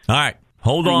year. All right.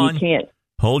 Hold on. You can't.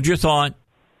 Hold your thought.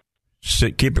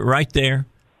 Keep it right there.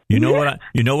 You know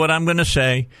what I'm going to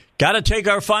say. Got to take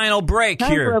our final break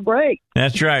Time here. For a break.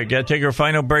 That's right. Got to take our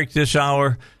final break this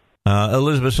hour.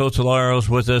 Elizabeth Sotolaro's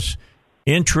with us.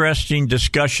 Interesting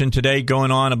discussion today going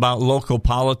on about local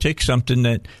politics, something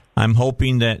that I'm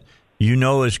hoping that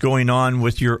is going on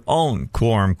with your own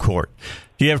quorum court.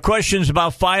 Do you have questions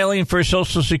about filing for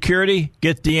Social Security?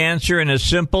 Get the answer in a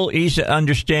simple,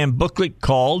 easy-to-understand booklet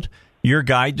called Your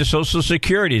Guide to Social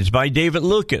Security. It's by David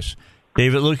Lucas.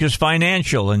 David Lucas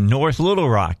Financial in North Little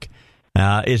Rock.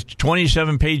 It's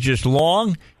 27 pages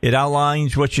long. It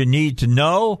outlines what you need to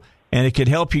know, and it could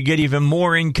help you get even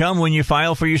more income when you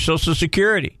file for your Social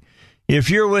Security. If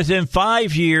you're within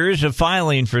 5 years of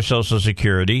filing for Social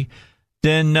Security,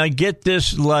 then get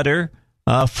this letter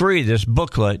free, this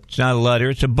booklet. It's not a letter,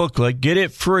 it's a booklet. Get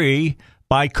it free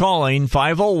by calling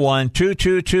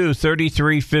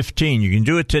 501-222-3315. You can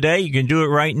do it today. You can do it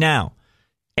right now.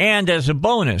 And as a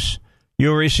bonus,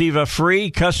 you'll receive a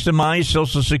free customized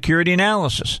Social Security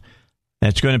analysis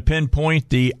that's going to pinpoint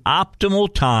the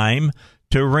optimal time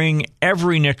to wring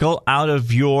every nickel out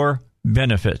of your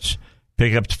benefits.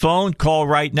 Pick up the phone, call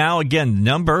right now. Again,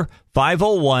 number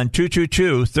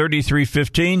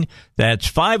 501-222-3315. That's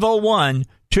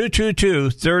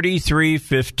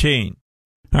 501-222-3315.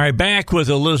 All right, back with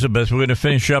Elizabeth. We're going to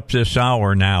finish up this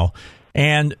hour now.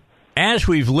 And as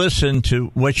we've listened to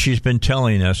what she's been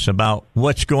telling us about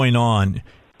what's going on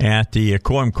at the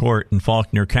Quorum Court in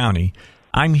Faulkner County,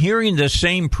 I'm hearing the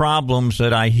same problems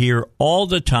that I hear all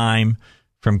the time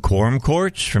from quorum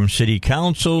courts, from city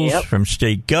councils, from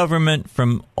state government,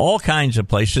 from all kinds of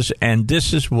places, and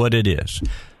this is what it is.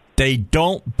 They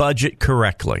don't budget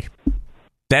correctly.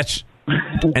 That's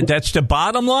the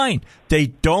bottom line. They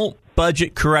don't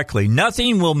budget correctly.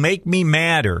 Nothing will make me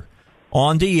madder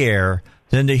on the air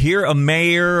than to hear a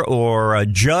mayor or a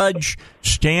judge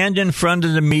stand in front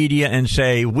of the media and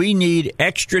say, we need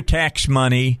extra tax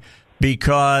money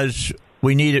because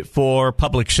we need it for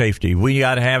public safety. We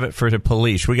got to have it for the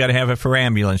police. We got to have it for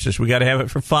ambulances. We got to have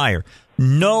it for fire.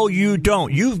 No, you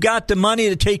don't. You've got the money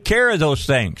to take care of those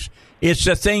things. It's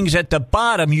the things at the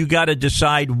bottom you got to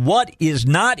decide what is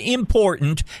not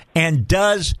important and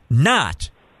does not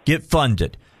get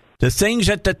funded. The things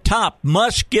at the top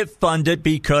must get funded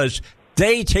because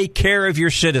they take care of your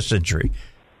citizenry.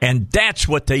 And that's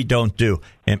what they don't do.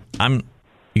 And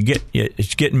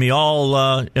it's getting me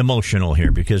all emotional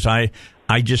here because I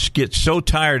just get so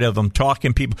tired of them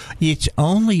talking people. It's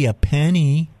only a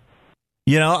penny.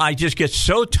 I just get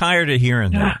so tired of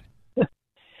hearing that.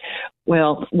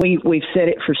 Well, we've said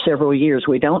it for several years.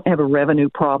 We don't have a revenue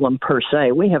problem per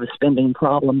se. We have a spending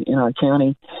problem in our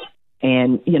county.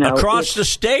 And, across the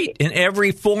state, in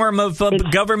every form of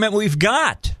government we've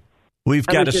got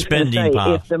a spending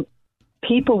problem.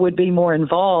 People would be more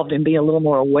involved and be a little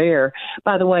more aware.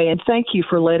 By the way, and thank you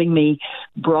for letting me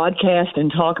broadcast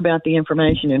and talk about the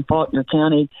information in Faulkner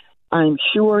County. I'm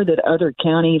sure that other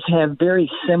counties have very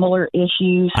similar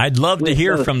issues. I'd love to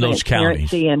hear from those counties.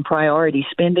 Transparency and priority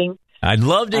spending. I'd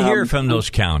love to hear from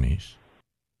those counties.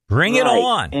 Bring it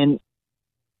on. And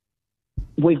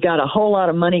we've got a whole lot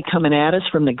of money coming at us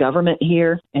from the government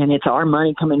here, and it's our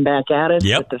money coming back at us.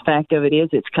 Yep. But the fact of it is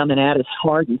it's coming at us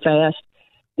hard and fast.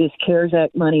 This CARES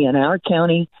Act money in our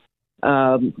county,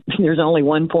 there's only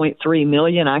 $1.3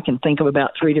 million. I can think of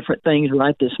about 3 different things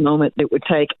right this moment that would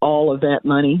take all of that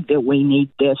money that we need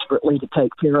desperately to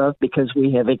take care of because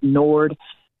we have ignored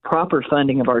proper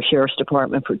funding of our sheriff's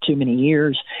department for too many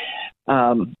years.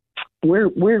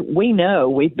 We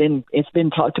know it's been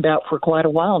talked about for quite a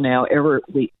while now.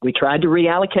 We tried to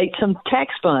reallocate some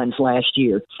tax funds last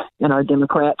year, and our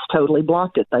Democrats totally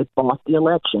blocked it. They blocked the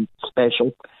election.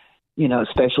 Special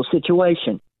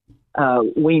situation.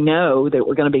 We know that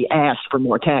we're going to be asked for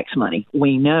more tax money.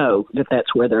 We know that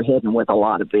that's where they're heading with a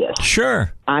lot of this.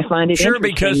 Sure. I find it interesting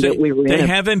because that they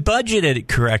haven't budgeted it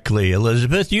correctly,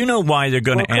 Elizabeth. You know why they're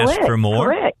going to ask for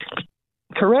more.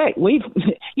 Correct. We've,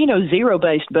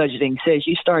 zero-based budgeting says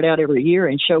you start out every year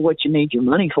and show what you need your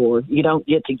money for. You don't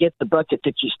get to get the bucket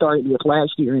that you started with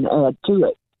last year and add to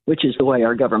it, which is the way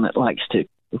our government likes to,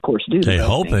 of course, do. They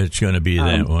hope it's going to be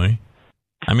that way.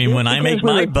 I mean, when I make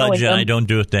my budget, I don't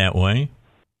do it that way.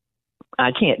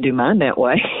 I can't do mine that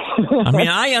way. I mean,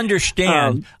 I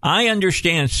understand. I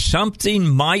understand something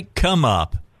might come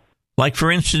up. Like, for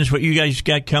instance, what you guys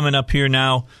got coming up here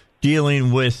now,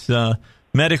 dealing with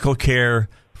medical care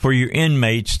for your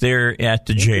inmates there at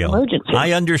the jail. Emergency.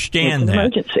 I understand that.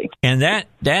 Emergency. And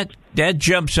that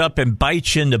jumps up and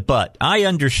bites you in the butt. I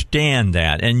understand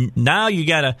that. And now you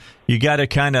gotta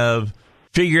kind of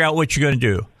figure out what you're going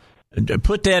to do. Let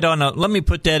me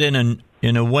put that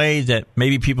in a way that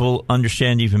maybe people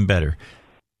understand even better.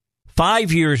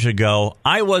 5 years ago,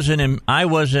 I wasn't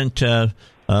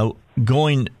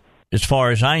going as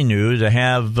far as I knew to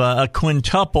have a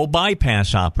quintuple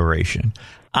bypass operation.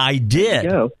 I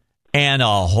did, and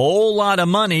a whole lot of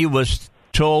money was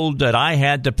told that I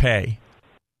had to pay.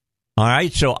 All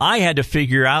right, so I had to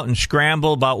figure out and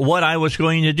scramble about what I was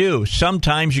going to do.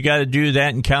 Sometimes you got to do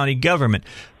that in county government.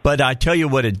 But I tell you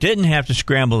what, it didn't have to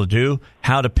scramble to do,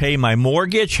 how to pay my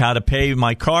mortgage, how to pay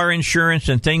my car insurance,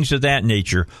 and things of that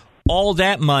nature. all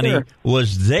that money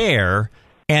was there,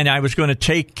 and I was going to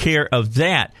take care of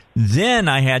that. Then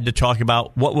I had to talk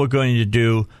about what we're going to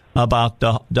do about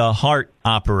the heart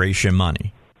operation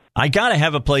money. I got to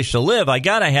have a place to live. I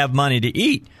got to have money to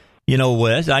eat,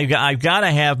 with. I've got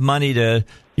to have money to,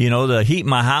 to heat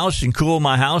my house and cool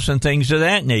my house and things of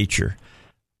that nature.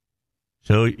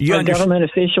 So government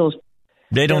officials,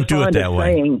 they don't do it that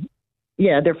way.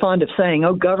 They're fond of saying,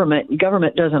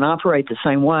 government doesn't operate the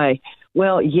same way.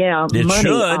 Well, money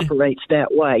operates that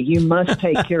way. You must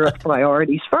take care of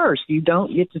priorities first. You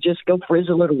don't get to just go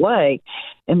frizzle it away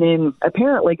and then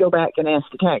apparently go back and ask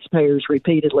the taxpayers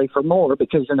repeatedly for more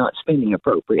because they're not spending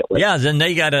appropriately. Yeah, then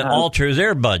they got to alter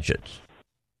their budgets.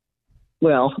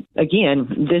 Well,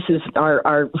 again, this is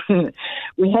our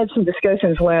we had some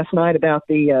discussions last night about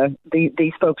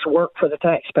these folks work for the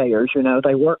taxpayers.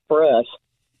 They work for us.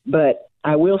 But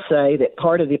I will say that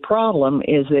part of the problem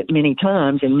is that many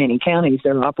times in many counties,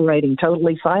 they're operating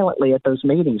totally silently at those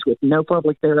meetings with no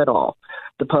public there at all.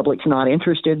 The public's not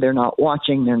interested. They're not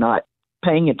watching. They're not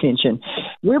paying attention.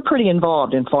 We're pretty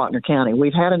involved in Faulkner County.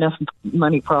 We've had enough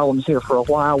money problems here for a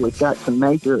while. We've got some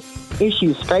major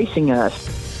issues facing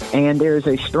us, and there's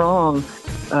a strong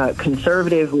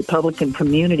conservative Republican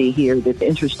community here that's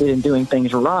interested in doing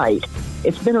things right.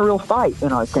 It's been a real fight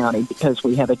in our county because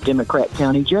we have a Democrat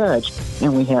county judge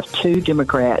and we have 2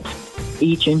 Democrats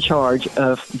each in charge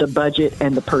of the budget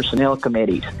and the personnel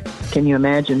committees. Can you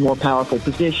imagine more powerful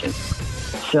positions?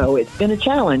 So it's been a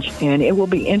challenge, and it will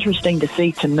be interesting to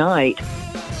see tonight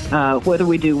whether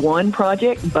we do one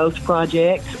project, both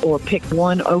projects, or pick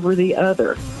one over the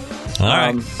other. All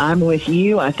right. I'm with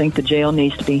you. I think the jail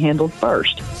needs to be handled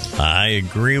first. I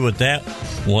agree with that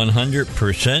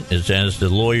 100%. As the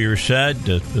lawyer said,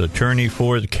 the attorney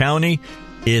for the county,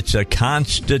 it's a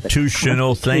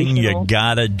constitutional thing you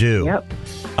got to do. Yep.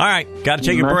 All right. Got to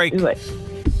take a break. Do it.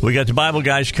 We got the Bible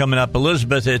guys coming up.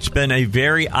 Elizabeth, it's been a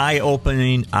very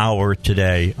eye-opening hour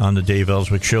today on the Dave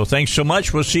Elswick Show. Thanks so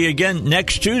much. We'll see you again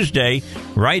next Tuesday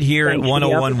right here at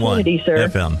 101.1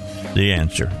 FM. The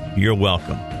Answer. You're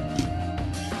welcome.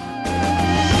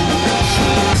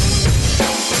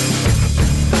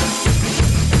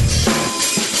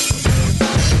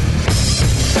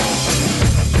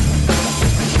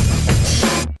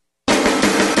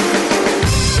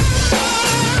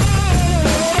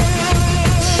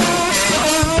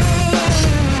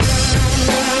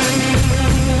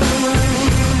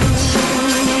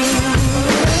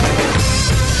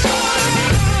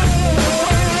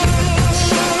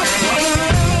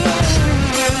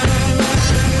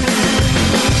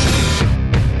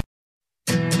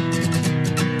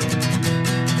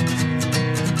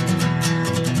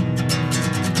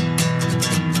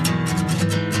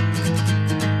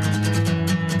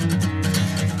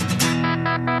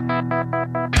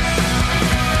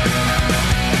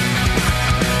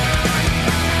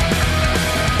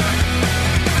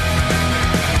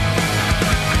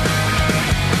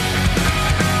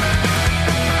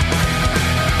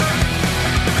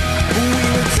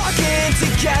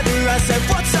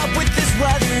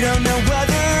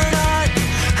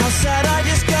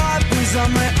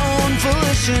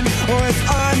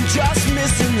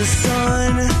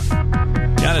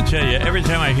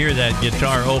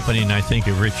 Guitar opening, I think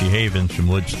of Richie Havens from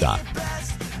Woodstock.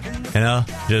 I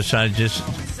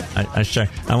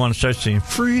want to start singing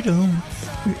freedom.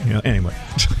 Anyway,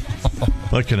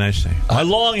 what can I say? My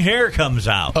long hair comes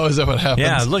out. Oh, is that what happens?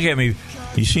 Yeah, look at me.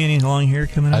 You see any long hair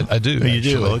coming out? I do. Oh, you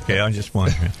do? Okay, I'm just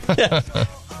wondering.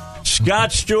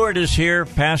 Scott Stewart is here,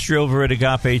 pastor over at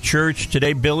Agape Church.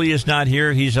 Today, Billy is not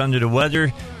here. He's under the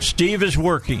weather. Steve is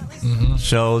working,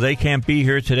 so they can't be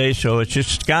here today, so it's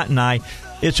just Scott and I.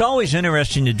 It's always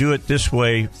interesting to do it this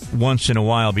way once in a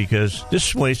while because this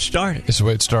is the way it started. It's the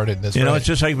way it started. That's right. It's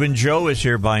just like when Joe is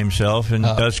here by himself and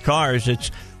does cars. It's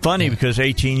funny because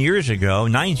 19 years ago,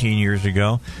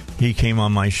 he came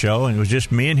on my show and it was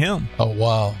just me and him. Oh,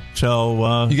 wow.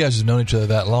 So you guys have known each other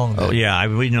that long? Oh, yeah.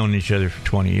 We've known each other for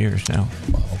 20 years now.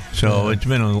 Wow. So it's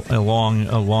been a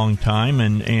long time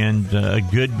and a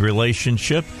good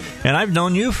relationship. And I've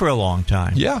known you for a long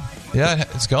time. Yeah. Yeah,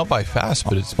 it's gone by fast,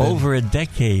 but it's been over a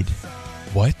decade.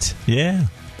 What? Yeah.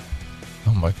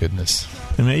 Oh, my goodness.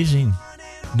 Amazing.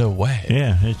 No way.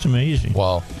 Yeah, it's amazing.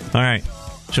 Wow. All right.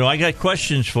 So I got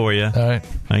questions for you. All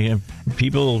right.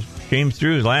 People came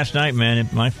through last night, man.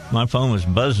 My phone was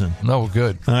buzzing. No,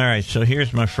 good. All right. So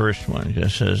here's my first one.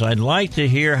 It says, I'd like to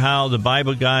hear how the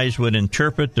Bible guys would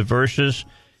interpret the verses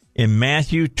in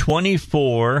Matthew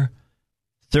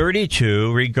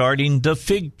 24:32 regarding the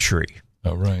fig tree.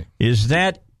 Oh, right. Is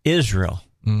that Israel?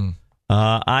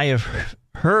 I have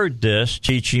heard this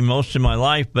teaching most of my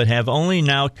life, but have only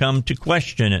now come to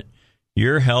question it.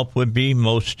 Your help would be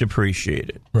most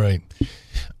appreciated. Right.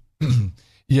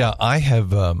 Yeah, I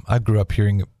have. I grew up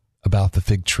hearing about the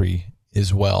fig tree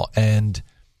as well, and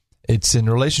it's in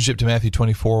relationship to Matthew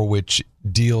 24, which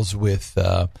deals with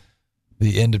the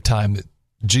end of time.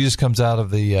 Jesus comes out of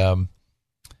the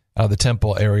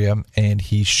temple area, and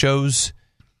he shows.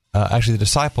 Actually, the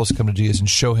disciples come to Jesus and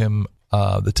show him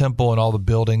the temple and all the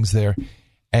buildings there,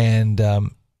 and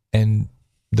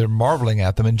they're marveling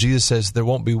at them. And Jesus says, "There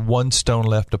won't be one stone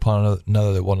left upon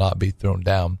another that will not be thrown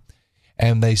down."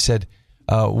 And they said,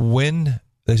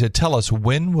 "Tell us,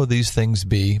 when will these things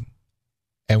be,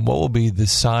 and what will be the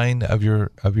sign of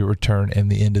your return and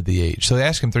the end of the age?" So they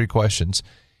ask him 3 questions,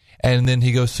 and then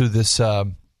he goes through this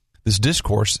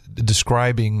discourse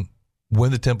describing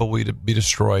when the temple will be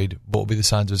destroyed, what will be the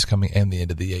signs of its coming, and the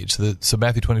end of the age. So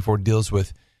Matthew 24 deals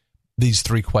with these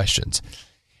 3 questions,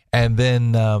 and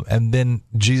then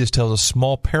Jesus tells a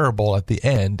small parable at the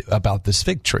end about this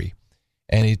fig tree,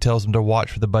 and he tells them to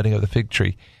watch for the budding of the fig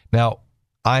tree. Now,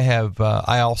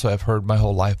 I also have heard my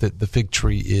whole life that the fig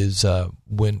tree is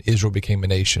when Israel became a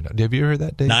nation. Have you heard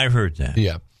that, Dave? I've heard that.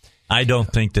 Yeah, I don't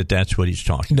think that's what he's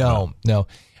talking about. No.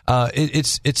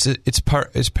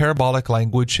 It's parabolic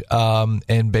language,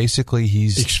 and basically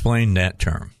explain that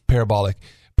term. Parabolic.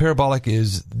 Parabolic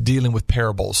is dealing with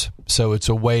parables, so it's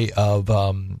a way of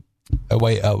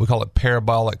we call it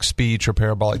parabolic speech or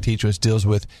parabolic teaching, which deals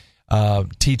with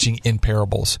teaching in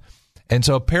parables. And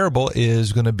so a parable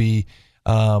is going to be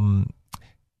kind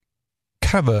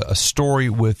of a story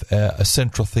with a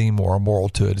central theme or a moral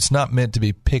to it. It's not meant to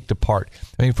be picked apart.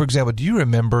 I mean, for example, do you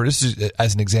remember, this is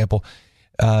as an example,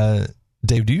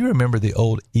 Dave, do you remember the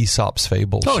old Aesop's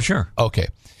fables? Oh, sure. Okay.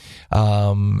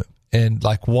 And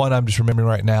like one I'm just remembering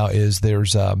right now is there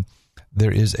is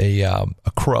a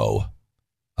crow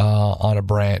on a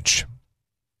branch,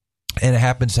 and it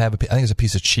happens to have I think it's a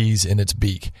piece of cheese in its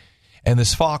beak, and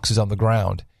this fox is on the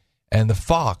ground, and the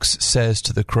fox says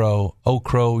to the crow, "Oh,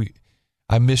 crow,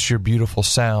 I miss your beautiful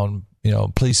sound.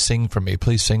 Please sing for me.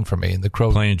 Please sing for me." And the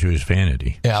crow playing to his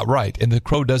vanity. Yeah, right. And the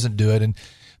crow doesn't do it, and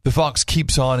the fox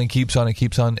keeps on and keeps on and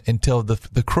keeps on until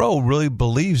the crow really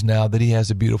believes now that he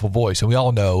has a beautiful voice, and we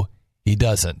all know he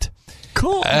doesn't.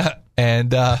 Cool.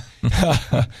 And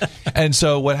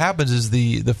so what happens is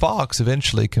the fox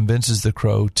eventually convinces the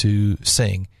crow to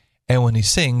sing, and when he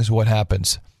sings, what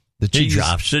happens? He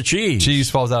drops the cheese.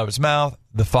 Cheese falls out of its mouth.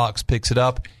 The fox picks it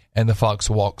up, and the fox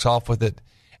walks off with it.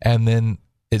 And then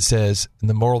it says, and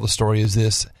the moral of the story is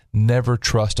this: never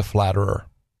trust a flatterer.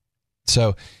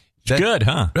 So that's good,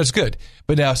 huh? That's good.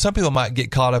 But now some people might get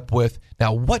caught up with,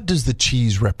 now what does the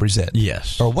cheese represent?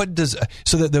 Yes. Or what does,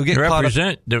 so that they'll get caught up.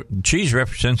 The cheese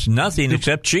represents nothing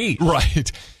except cheese.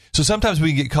 Right. So sometimes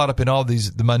we get caught up in all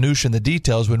the minutiae and the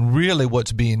details, when really what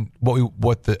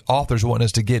the authors want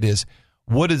us to get is,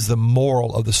 what is the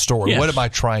moral of the story? Yes. What am I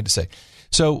trying to say?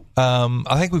 So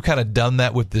I think we've kind of done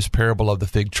that with this parable of the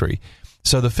fig tree.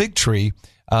 So the fig tree,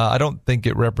 I don't think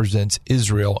it represents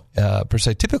Israel per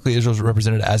se. Typically, Israel is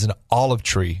represented as an olive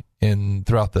tree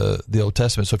throughout the Old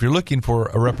Testament. So if you're looking for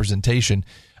a representation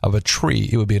of a tree,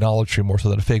 it would be an olive tree more so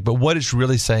than a fig. But what it's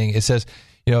really saying, it says,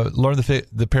 learn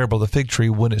the parable of the fig tree.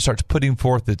 When it starts putting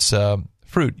forth its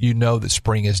fruit, you know that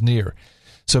spring is near.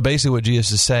 So basically what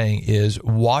Jesus is saying is,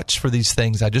 watch for these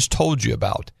things I just told you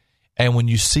about. And when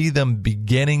you see them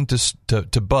beginning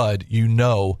to bud, you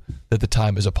know that the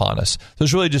time is upon us. So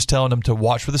it's really just telling them to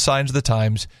watch for the signs of the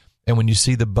times. And when you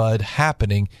see the bud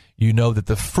happening, you know that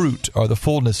the fruit or the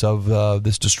fullness of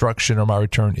this destruction or my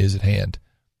return is at hand.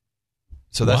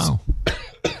 So that's so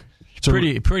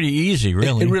pretty easy,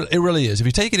 really. It really is. If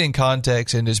you take it in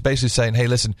context, and it's basically saying, hey,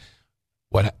 listen,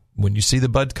 when you see the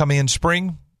bud coming in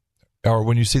spring, or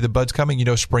when you see the buds coming, you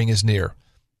know spring is near.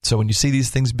 So when you see these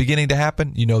things beginning to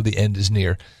happen, you know the end is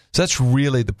near. So that's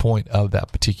really the point of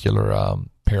that particular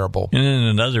parable. And then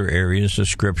in other areas of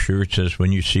Scripture, it says,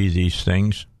 when you see these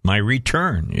things, my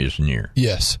return is near.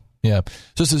 Yes. Yeah.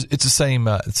 So it's the same.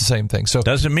 It's the same thing. So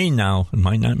doesn't mean now. It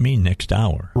might not mean next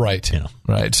hour. Right.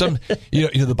 Right. Some.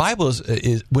 The Bible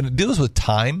is when it deals with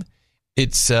time,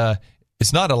 it's not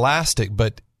elastic,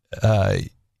 but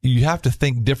you have to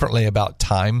think differently about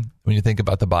time when you think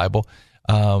about the Bible.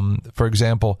 For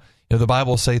example, the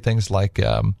Bible will say things like,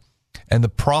 and the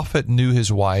prophet knew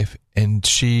his wife, and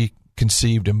she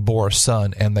conceived and bore a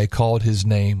son, and they called his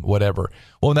name whatever.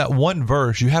 Well, in that one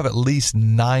verse, you have at least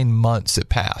 9 months that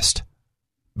passed,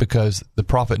 because the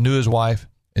prophet knew his wife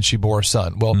and she bore a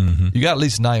son. Well, you got at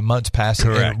least 9 months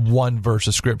passing in one verse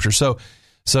of Scripture. So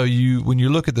when you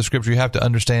look at the Scripture, you have to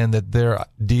understand that they're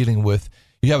dealing with,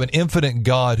 you have an infinite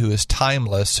God who is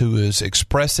timeless, who is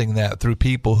expressing that through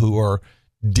people who are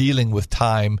dealing with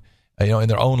time, in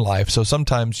their own life. So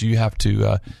sometimes you have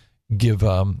to give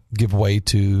way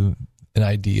to an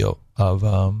ideal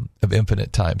of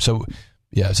infinite time. So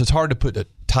so it's hard to put a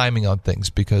timing on things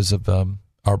because of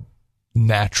our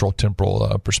natural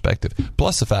temporal perspective.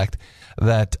 Plus the fact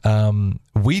that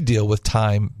we deal with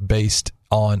time based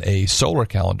on a solar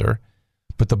calendar,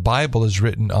 but the Bible is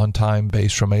written on time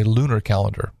based from a lunar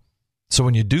calendar. So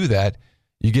when you do that,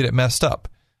 you get it messed up.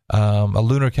 A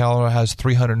lunar calendar has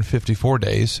 354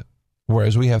 days,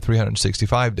 whereas we have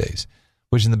 365 days,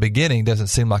 which in the beginning doesn't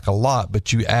seem like a lot,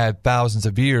 but you add thousands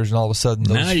of years, and all of a sudden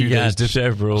those now few you got days,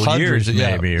 several hundreds, years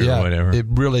maybe or whatever. It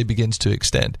really begins to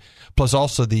extend. Plus,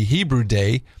 also the Hebrew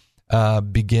day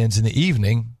begins in the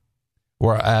evening,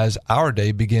 whereas our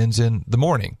day begins in the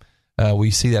morning.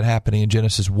 We see that happening in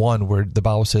Genesis 1, where the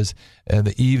Bible says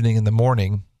the evening and the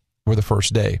morning were the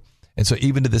first day. And so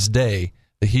even to this day,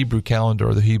 the Hebrew calendar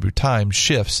or the Hebrew time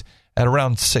shifts at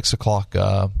around 6 o'clock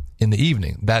in the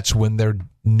evening. That's when their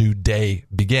new day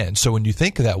begins. So when you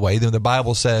think of that way, then the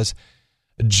Bible says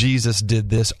Jesus did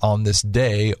this on this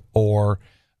day, or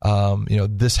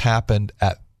this happened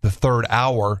at the third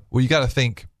hour. Well, you got to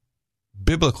think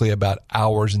biblically about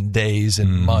hours and days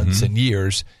and months and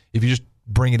years. If you just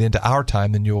bring it into our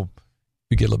time, then you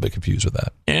get a little bit confused with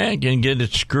that. Yeah, you can get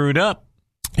it screwed up.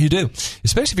 You do,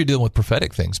 especially if you're dealing with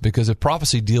prophetic things, because if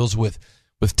prophecy deals with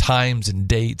times and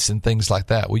dates and things like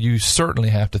that, well, you certainly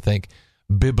have to think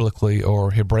biblically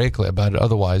or Hebraically about it.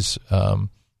 Otherwise, but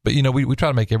we try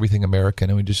to make everything American,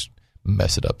 and we just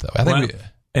mess it up that way.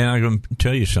 And I'm going to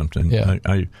tell you something. Yeah.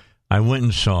 I went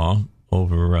and saw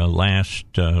over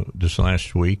this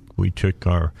last week. We took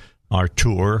our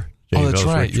tour. That's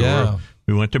right. Tour. Yeah.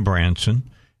 We went to Branson,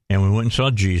 and we went and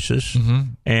saw Jesus.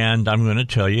 And I'm going to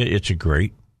tell you, it's a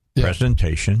great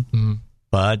presentation,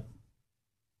 but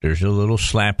there's a little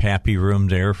slap-happy room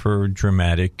there for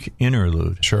dramatic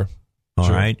interlude. Sure.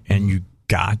 All right? And you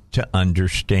got to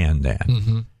understand that.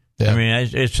 Yeah. I mean,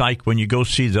 it's like when you go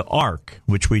see the Ark,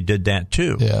 which we did that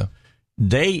too. Yeah.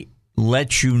 They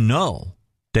let you know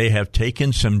they have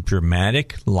taken some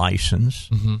dramatic license.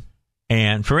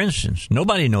 And, for instance,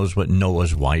 nobody knows what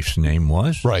Noah's wife's name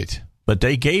was. Right. But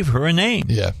they gave her a name.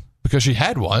 Yeah, because she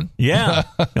had one. Yeah.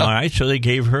 All right, so they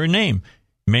gave her a name.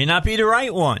 May not be the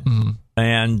right one.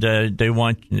 And they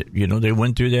went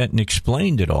through that and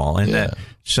explained it all. And that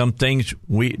some things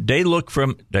they look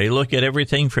at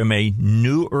everything from a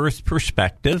new Earth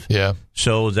perspective. Yeah.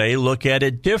 So they look at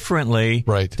it differently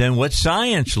than what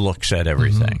science looks at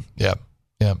everything. Yeah.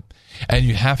 Yeah. And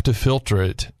you have to filter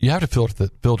it. You have to filter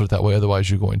it that way. Otherwise,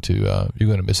 you're going to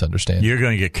misunderstand. You're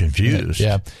going to get confused.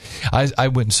 Yeah. I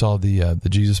went and saw the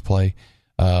Jesus play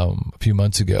a few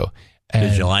months ago. And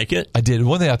did you like it? I did.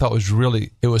 One thing I thought was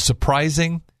was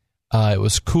surprising. It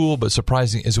was cool, but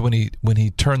surprising is when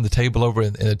he turned the table over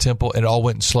in the temple and it all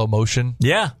went in slow motion.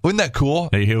 Yeah. Wasn't that cool?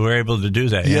 They were able to do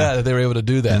that. Yeah, they were able to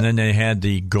do that. And then they had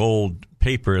the gold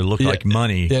paper. It looked like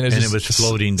money, and it was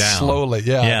floating down. Slowly.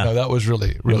 Yeah. No, that was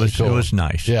really cool. It was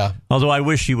nice. Yeah. Although I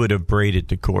wish he would have braided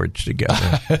the cords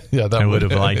together. Yeah, I would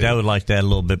have liked that a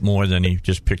little bit more than he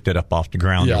just picked it up off the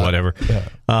ground or whatever. Yeah.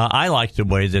 I liked the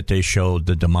way that they showed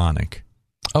the demonic.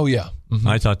 Oh, yeah.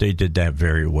 I thought they did that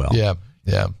very well. Yeah,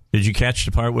 yeah. Did you catch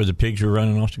the part where the pigs were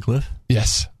running off the cliff?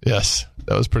 Yes. That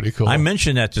was pretty cool. I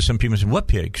mentioned that to some people and said, what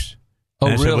pigs?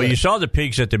 And I said, well, you saw the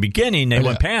pigs at the beginning. They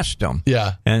went past them.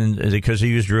 Yeah. And because they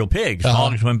used real pigs.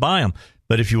 Hogs went by them.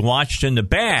 But if you watched in the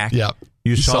back,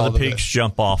 you saw the pigs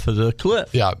jump off of the cliff.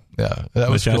 Yeah. That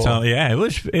was cool.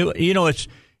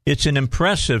 It's an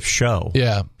impressive show.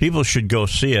 Yeah. People should go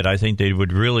see it. I think they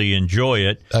would really enjoy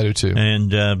it. I do too.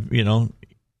 And,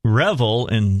 revel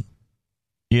in,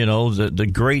 the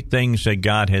great things that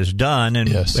God has done and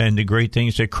the great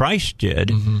things that Christ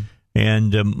did.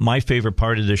 And my favorite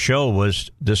part of the show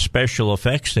was the special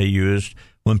effects they used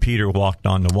when Peter walked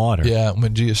on the water. Yeah,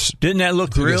 when Jesus didn't that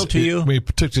look real to you? When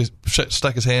he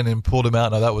stuck his hand in and pulled him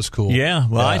out. Now that was cool. Yeah,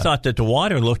 well, I thought that the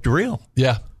water looked real.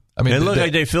 Yeah, I mean, it looked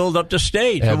like they filled up the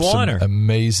stage with water. Some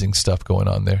amazing stuff going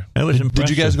on there. That was impressive.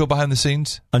 Did you guys go behind the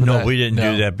scenes? No, we didn't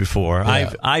do that before.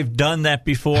 Yeah. I've done that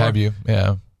before. Have you?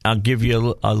 Yeah. I'll give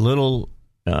you a little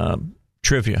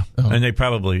trivia, and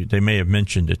they may have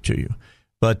mentioned it to you.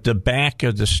 But the back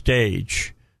of the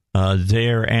stage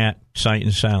there at Sight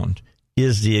and Sound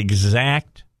is the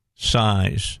exact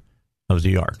size of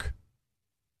the Ark.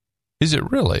 Is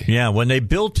it really? Yeah. When they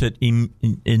built it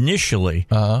initially,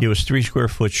 it was 3 square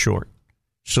foot short.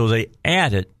 So they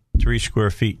added 3 square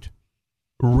feet.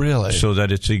 Really? So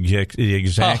that it's the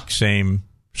exact same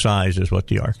size as what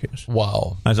the ark is.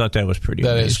 Wow. I thought that was pretty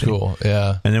amazing. That is cool,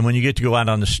 yeah. And then when you get to go out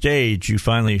on the stage, you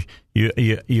finally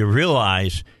you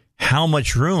realize how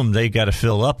much room they got to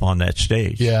fill up on that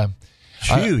stage. Yeah. It's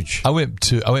huge. I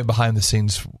went behind the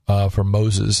scenes for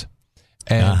Moses.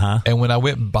 And when I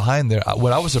went behind there,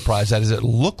 what I was surprised at is it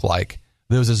looked like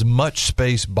there was as much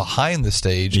space behind the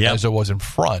stage as there was in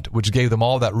front, which gave them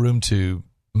all that room to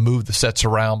move the sets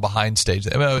around behind stage.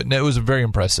 I mean, it was very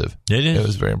impressive. It is. It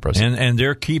was very impressive. And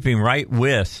they're keeping right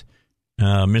with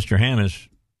Mr. Ham is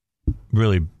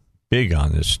really big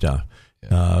on this stuff.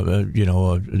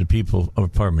 The people,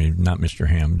 pardon me, not Mr.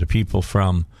 Ham, the people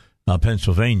from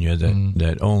Pennsylvania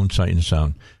that own Sight and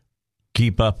Sound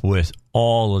keep up with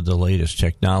all of the latest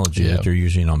technology that they're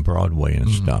using on Broadway and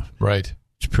stuff. Right.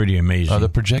 It's pretty amazing. The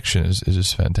projection is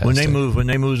just fantastic. When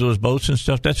they move those boats and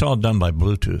stuff, that's all done by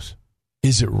Bluetooth.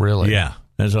 Is it really? Yeah,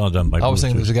 that's all done by Bluetooth. I was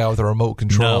thinking there's a guy with a remote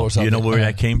control or something. You know where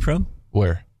that came from?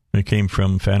 Where? It came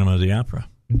from Phantom of the Opera.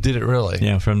 Did it really?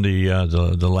 Yeah, from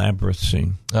the labyrinth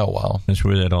scene. Oh, wow. That's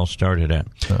where that all started at.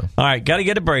 Oh. All right, got to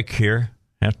get a break here.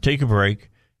 Have to take a break.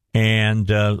 And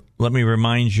let me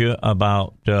remind you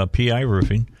about PI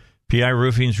Roofing. PI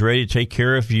Roofing's ready to take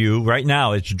care of you. Right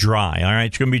now, it's dry. All right,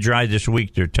 it's going to be dry this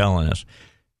week, they're telling us.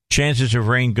 Chances of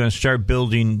rain going to start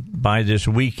building by this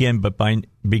weekend, but by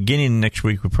beginning next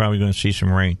week, we're probably going to see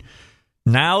some rain.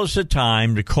 Now's the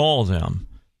time to call them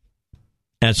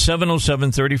at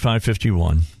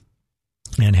 707-3551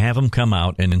 and have them come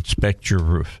out and inspect your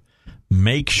roof.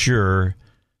 Make sure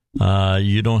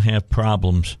you don't have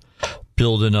problems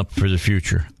building up for the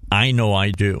future. I know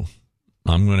I do.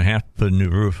 I'm going to have to put a new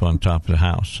roof on top of the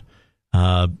house.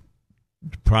 The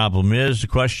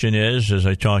question is, as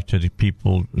I talk to the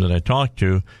people that I talk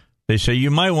to, they say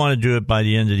you might want to do it by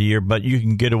the end of the year, but you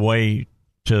can get away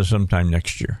to sometime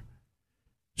next year.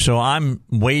 So I'm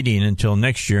waiting until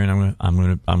next year, and I'm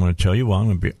going to tell you, I'm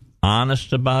going to be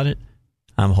honest about it.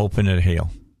 I'm hoping it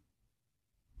hail.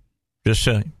 Just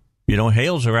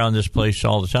hails around this place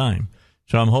all the time.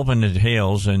 So I'm hoping it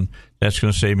hails, and that's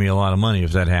going to save me a lot of money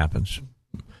if that happens.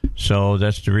 So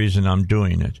that's the reason I'm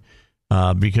doing it,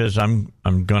 because I'm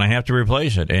going to have to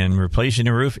replace it, and replacing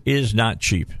a roof is not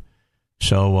cheap.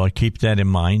 So keep that in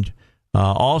mind.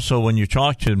 Also, when you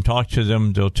talk to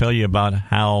them, they'll tell you about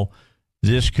how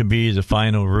this could be the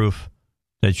final roof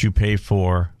that you pay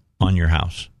for on your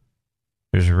house.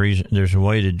 There's a reason. There's a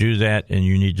way to do that, and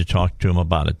you need to talk to them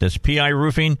about it. That's PI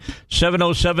Roofing,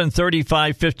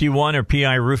 707-3551 or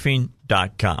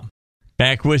PIRoofing.com.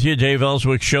 Back with you, Dave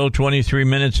Elswick Show, 23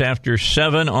 minutes after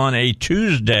 7 on a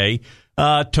Tuesday.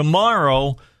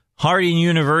 Tomorrow, Harding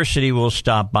University will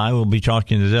stop by. We'll be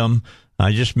talking to them.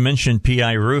 I just mentioned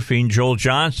PI Roofing. Joel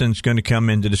Johnson's going to come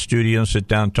into the studio and sit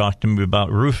down and talk to me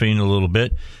about roofing a little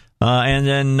bit. And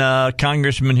then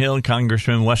Congressman Hill and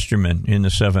Congressman Westerman in the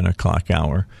 7 o'clock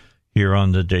hour here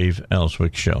on the Dave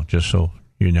Elswick Show, just so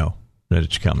you know that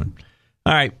it's coming.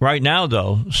 All right, right now,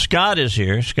 though, Scott is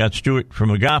here, Scott Stewart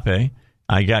from Agape.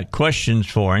 I got questions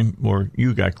for him, or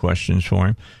you got questions for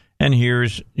him, and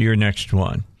here's your next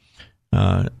one.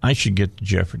 I should get the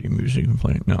Jeopardy music and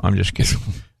play it. No, I'm just kidding.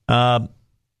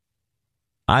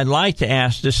 I'd like to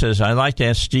ask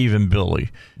Steve and Billy,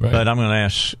 right, but I'm going to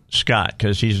ask Scott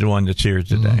because he's the one that's here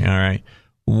today. Mm-hmm. All right.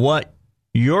 What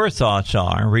your thoughts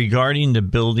are regarding the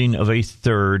building of a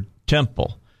third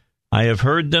temple? I have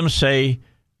heard them say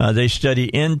they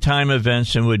study end-time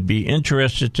events and would be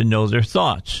interested to know their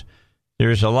thoughts.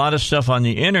 There's a lot of stuff on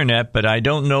the internet, but I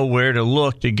don't know where to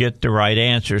look to get the right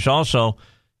answers. Also,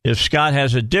 if Scott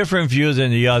has a different view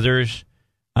than the others,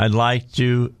 I'd like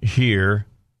to hear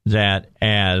that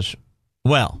as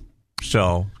well.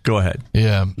 So go ahead.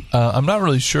 Yeah. I'm not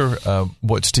really sure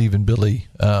what Steve and Billy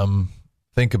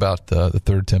think about the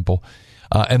third temple.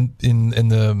 And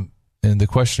the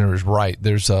questioner is right.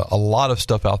 There's a lot of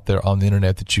stuff out there on the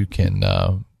internet that you can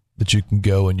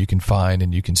go and you can find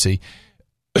and you can see.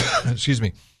 Excuse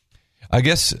me. I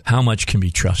guess how much can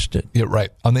be trusted? Yeah,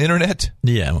 right. On the internet?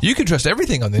 Yeah. You can trust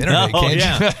everything on the internet, can't you?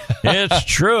 It's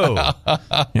true.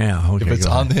 Yeah, okay, if it's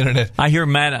on the internet. I hear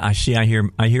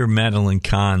Madeline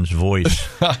Kahn's voice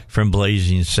from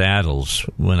Blazing Saddles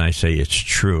when I say it's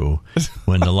true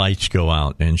when the lights go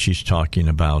out and she's talking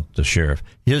about the sheriff.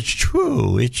 It's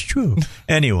true. It's true.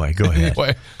 Anyway, go ahead.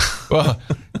 Anyway, well,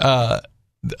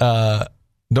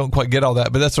 don't quite get all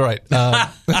that, but that's all right.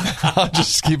 I'll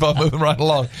just keep on moving right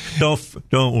along.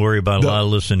 Don't worry about a lot of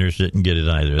listeners didn't get it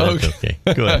either. That's okay.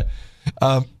 Go ahead.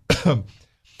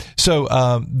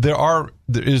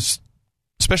 There is,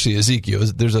 especially Ezekiel,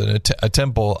 there's a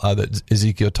temple that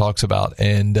Ezekiel talks about,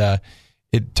 and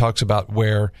it talks about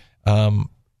where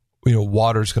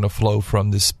water's going to flow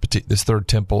from this third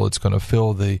temple. It's going to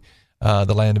fill the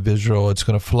land of Israel. It's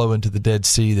going to flow into the Dead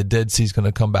Sea. The Dead Sea is going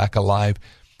to come back alive.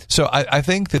 So I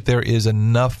think that there is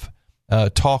enough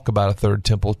talk about a third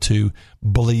temple to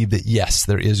believe that, yes,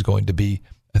 there is going to be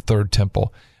a third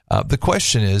temple. The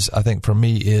question is, I think for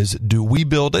me, is do we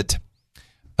build it?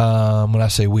 When I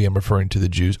say we, I'm referring to the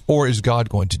Jews. Or is God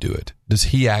going to do it? Does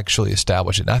he actually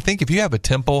establish it? And I think if you have a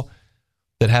temple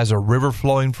that has a river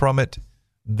flowing from it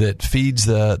that feeds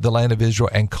the land of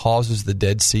Israel and causes the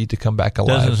Dead Sea to come back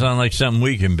alive. Doesn't sound like something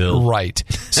we can build. Right.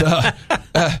 So,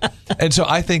 and so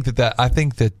I think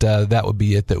that would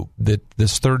be it, that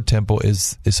this third temple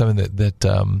is something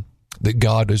that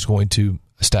God is going to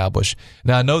establish.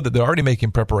 Now, I know that they're already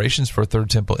making preparations for a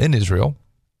third temple in Israel.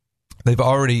 They're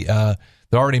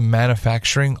already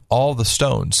manufacturing all the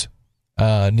stones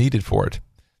needed for it.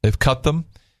 They've cut them,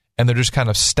 and they're just kind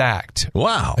of stacked.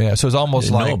 Wow! Yeah, so it's almost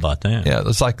Didn't like know about that. Yeah,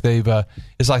 it's like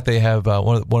they have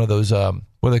one of those what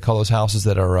do they call those houses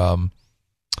that are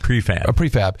prefab? A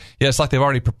prefab. Yeah, it's like they've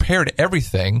already prepared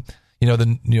everything. I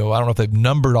don't know if they've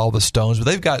numbered all the stones, but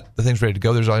they've got the things ready to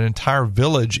go. There's an entire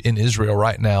village in Israel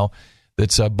right now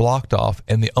that's blocked off,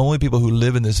 and the only people who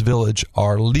live in this village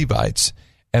are Levites,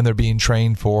 and they're being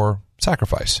trained for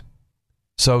sacrifice.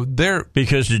 So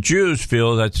because the Jews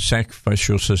feel that the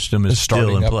sacrificial system is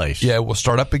still in place. Yeah, it will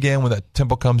start up again when that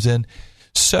temple comes in.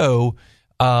 So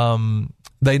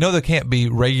they know there can't be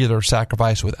regular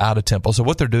sacrifice without a temple. So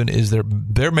what they're doing is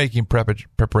they're making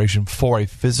preparation for a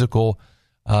physical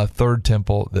third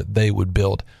temple that they would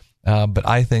build. But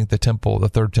I think the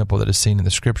third temple that is seen in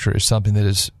the Scripture is something that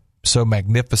is so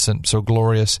magnificent, so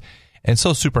glorious, and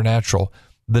so supernatural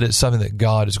that it's something that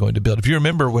God is going to build. If you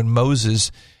remember when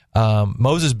Moses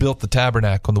built the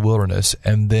tabernacle in the wilderness,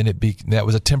 and then that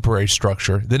was a temporary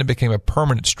structure. Then it became a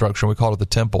permanent structure, and we called it the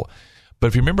temple. But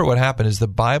if you remember what happened is the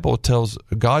Bible tells,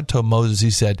 God told Moses,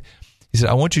 he said,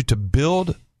 I want you to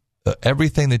build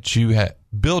everything that you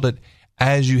build it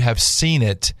as you have seen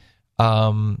it,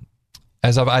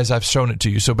 as I've shown it to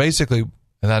you. So basically,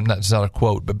 and it's not a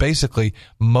quote, but basically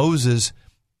Moses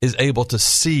is able to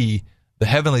see the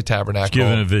heavenly tabernacle. It's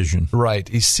given a vision. Right.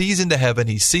 He sees into heaven.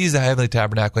 He sees the heavenly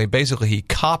tabernacle. And basically, he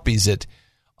copies it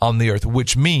on the earth,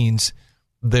 which means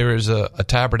there is a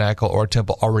tabernacle or a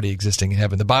temple already existing in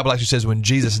heaven. The Bible actually says when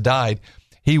Jesus died,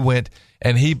 he went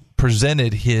and he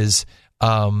presented his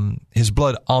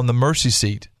blood on the mercy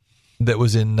seat that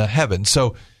was in heaven.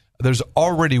 So there's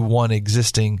already one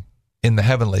existing in the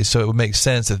heavenly. So it would make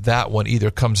sense that one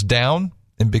either comes down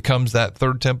and becomes that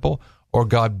third temple, or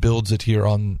God builds it here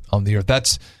on the earth.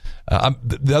 That's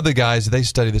the other guys. They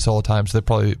study this all the time, so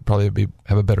they probably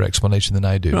have a better explanation than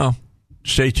I do. Well,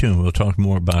 stay tuned. We'll talk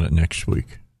more about it next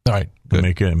week. All right,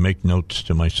 good. Make notes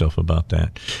to myself about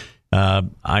that.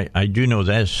 I do know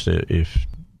this: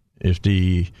 if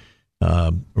the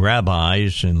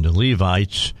rabbis and the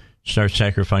Levites start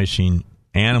sacrificing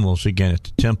animals again at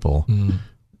the temple,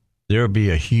 there'll be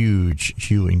a huge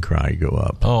hue and cry go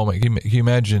up. Oh, my! Can you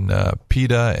imagine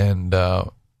PETA and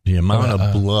the amount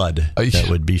of blood that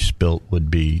would be spilt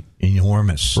would be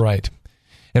enormous. Right.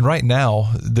 And right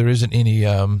now, there isn't any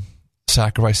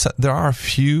sacrifice. There are a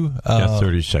few. Got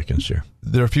 30 seconds here.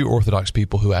 There are a few Orthodox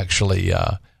people who actually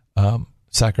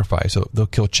sacrifice. So they'll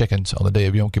kill chickens on the day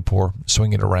of Yom Kippur,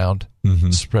 swing it around,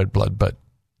 spread blood. But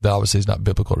that obviously is not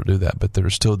biblical to do that. But there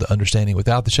is still the understanding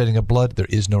without the shedding of blood, there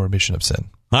is no remission of sin.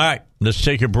 All right, let's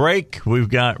take a break. We've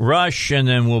got Rush, and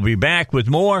then we'll be back with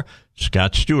more.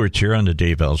 Scott Stewart's here on the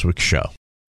Dave Elswick Show.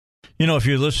 If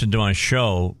you listen to my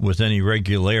show with any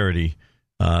regularity,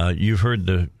 you've heard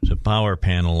the power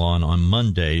panel on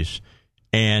Mondays,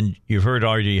 and you've heard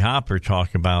R.D. Hopper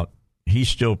talk about he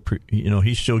still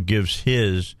gives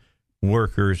his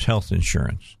workers health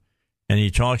insurance, and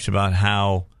he talks about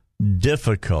how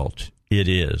difficult it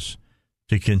is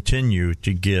to continue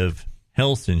to give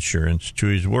health insurance to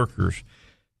his workers,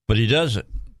 but he does it.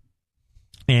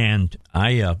 And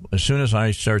I, as soon as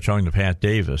I started talking to Pat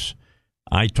Davis,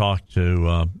 I talked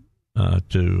to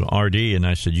RD, and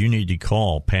I said, "You need to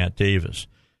call Pat Davis.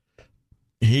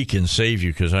 He can save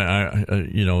you because I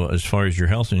as far as your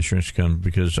health insurance comes,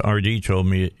 because RD told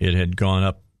me it had gone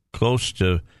up close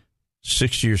to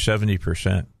 60 or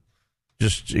 70%,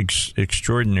 just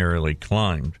extraordinarily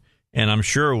climbed. And I'm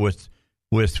sure with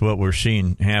what we're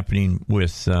seeing happening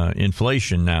with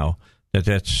inflation now,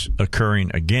 that's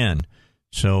occurring again.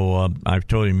 So I've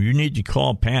told him, you need to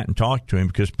call Pat and talk to him,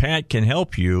 because Pat can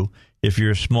help you if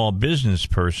you're a small business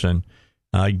person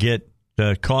get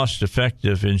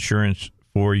cost-effective insurance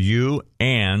for you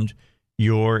and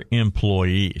your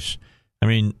employees. I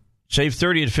mean, save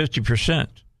 30 to 50%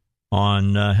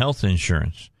 on health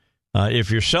insurance.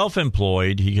 If you're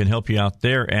self-employed, he can help you out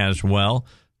there as well.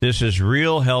 This is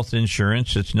real health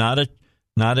insurance. It's not a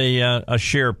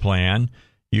share plan.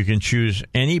 You can choose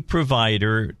any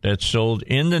provider that's sold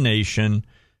in the nation.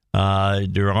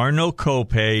 There are no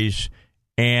copays,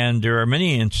 and there are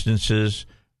many instances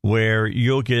where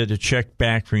you'll get a check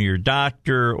back from your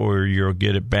doctor, or you'll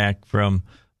get it back from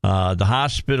the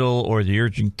hospital or the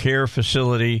urgent care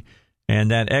facility,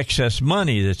 and that excess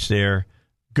money that's there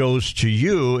goes to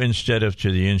you instead of to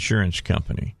the insurance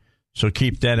company. So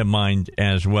keep that in mind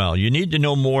as well. You need to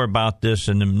know more about this,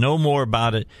 and to know more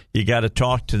about it, you got to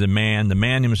talk to the man. The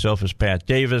man himself is Pat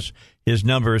Davis. His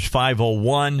number is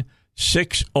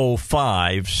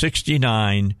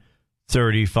 501-605-6935.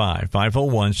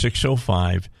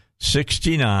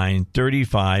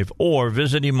 501-605-6935, or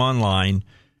visit him online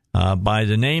by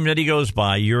the name that he goes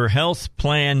by, Your Health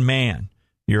Plan Man,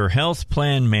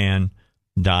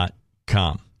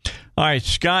 yourhealthplanman.com. All right,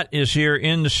 Scott is here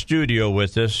in the studio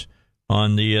with us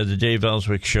on the Dave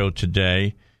Elswick Show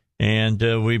today, and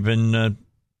we've been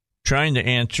trying to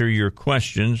answer your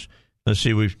questions. Let's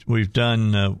see, we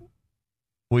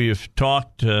have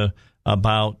talked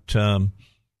about the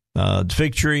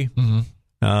fig tree.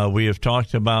 Mm-hmm. We have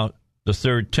talked about the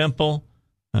third temple.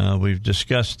 We've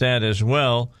discussed that as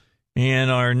well. And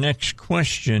our next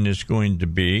question is going to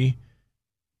be,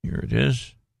 here it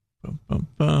is.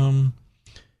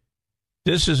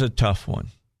 This is a tough one.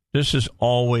 This is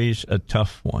always a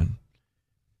tough one.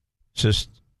 It says,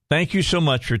 thank you so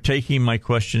much for taking my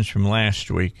questions from last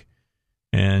week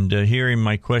and hearing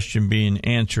my question being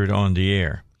answered on the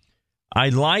air.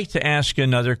 I'd like to ask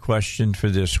another question for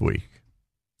this week.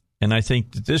 And I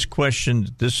think that this question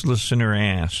that this listener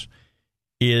asks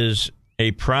is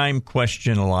a prime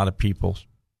question a lot of people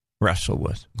wrestle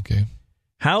with. Okay.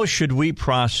 How should we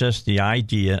process the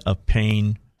idea of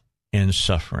pain and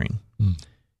suffering?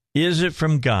 Is it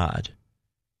from God?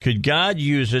 Could God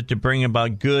use it to bring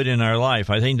about good in our life?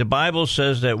 I think the Bible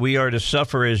says that we are to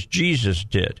suffer as Jesus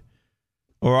did.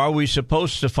 Or are we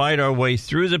supposed to fight our way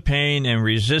through the pain and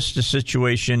resist the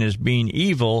situation as being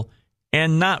evil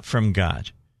and not from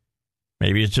God?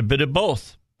 Maybe it's a bit of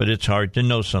both, but it's hard to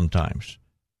know sometimes.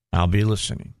 I'll be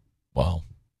listening. Wow.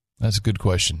 That's a good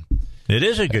question. It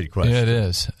is a good question. Yeah, it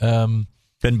is.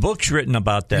 Been books written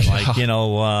about that, like,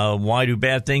 why do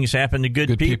bad things happen to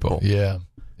good people? Yeah.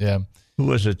 Who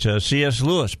was it? C.S.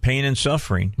 Lewis, Pain and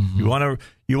Suffering. Mm-hmm.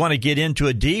 You want to get into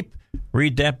it deep?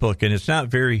 Read that book, and it's not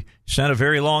a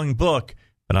very long book,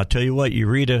 but I'll tell you what, you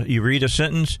read a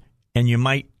sentence, and you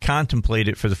might contemplate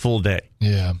it for the full day.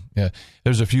 Yeah.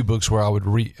 There's a few books where I would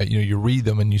read. You read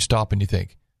them and you stop and you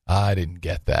think, I didn't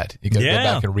get that. You got to go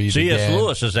back and read it again. C.S.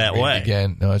 Lewis is that way.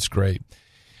 Again, no, it's great.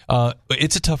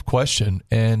 It's a tough question,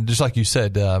 and just like you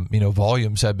said,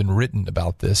 volumes have been written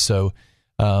about this. So,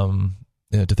 to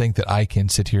think that I can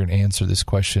sit here and answer this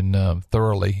question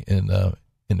thoroughly in a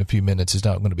few minutes is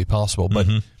not going to be possible. But,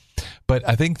 but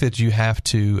I think that you have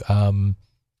to,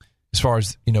 as far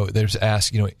as there's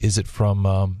asked, is it from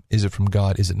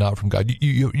God? Is it not from God?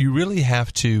 You really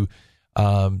have to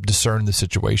discern the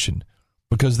situation,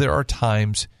 because there are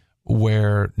times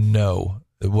where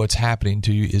what's happening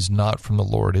to you is not from the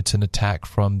Lord. It's an attack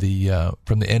from the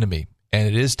enemy, and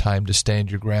it is time to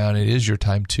stand your ground. It is your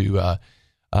time to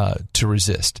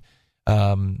resist.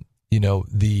 When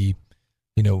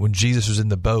Jesus was in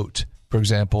the boat, for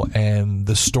example, and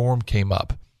the storm came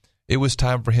up, it was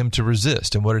time for him to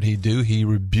resist. And what did he do? He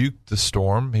rebuked the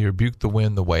storm. He rebuked the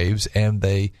wind, the waves, and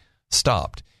they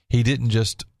stopped. He didn't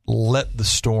just let the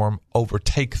storm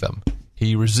overtake them.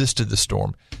 He resisted the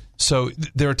storm. So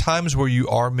there are times where you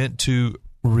are meant to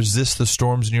resist the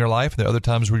storms in your life, and there are other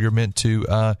times where you're meant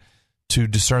to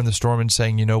discern the storm and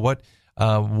saying, what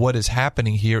is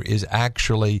happening here is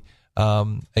actually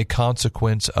a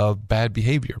consequence of bad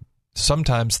behavior.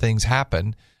 Sometimes things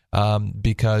happen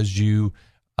because the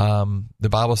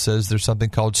Bible says there's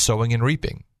something called sowing and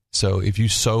reaping. So if you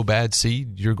sow bad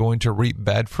seed, you're going to reap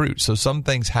bad fruit. So some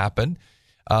things happen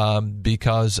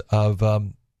because of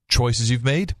choices you've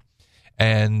made,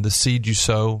 and the seed you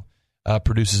sow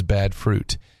produces bad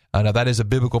fruit. Now, that is a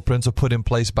biblical principle put in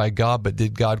place by God, but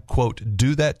did God, quote,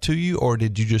 do that to you, or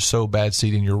did you just sow bad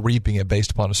seed and you're reaping it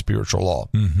based upon a spiritual law?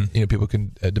 Mm-hmm. People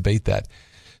can debate that.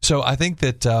 So I think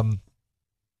that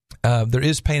there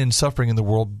is pain and suffering in the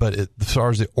world, but as far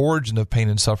as the origin of pain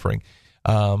and suffering,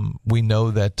 we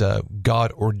know that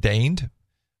God ordained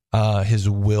his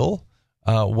will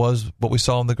was what we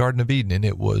saw in the Garden of Eden, and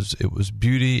it was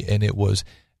beauty, and it was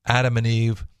Adam and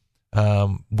Eve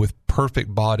with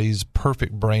perfect bodies,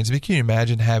 perfect brains. I mean, can you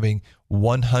imagine having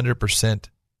 100%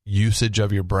 usage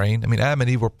of your brain? I mean, Adam and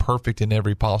Eve were perfect in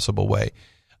every possible way.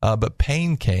 but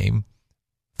pain came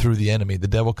through the enemy. The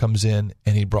devil comes in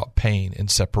and he brought pain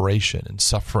and separation and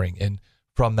suffering, and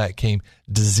from that came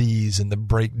disease and the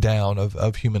breakdown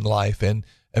of human life and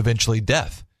eventually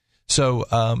death. So,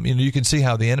 you can see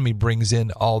how the enemy brings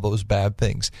in all those bad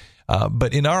things.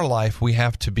 But in our life, we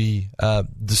have to be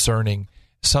discerning.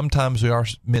 Sometimes we are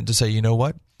meant to say, you know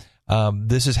what?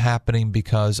 This is happening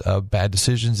because of bad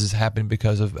decisions. This is happening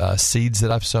because of seeds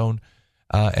that I've sown.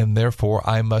 And therefore,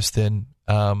 I must then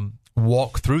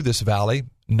walk through this valley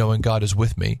knowing God is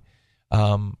with me.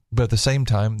 But at the same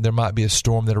time, there might be a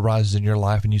storm that arises in your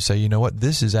life, and you say, you know what?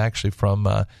 This is actually from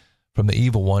the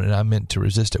evil one, and I'm meant to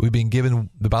resist it.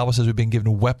 The Bible says we've been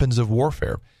given weapons of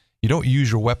warfare. You don't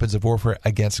use your weapons of warfare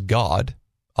against God,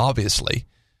 obviously.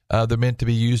 They're meant to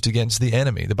be used against the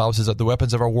enemy. The Bible says that the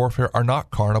weapons of our warfare are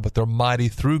not carnal, but they're mighty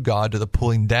through God to the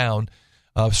pulling down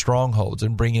of strongholds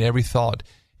and bringing every thought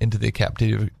into the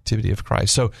captivity of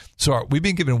Christ. So we've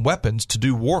been given weapons to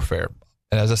do warfare.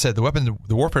 And as I said, the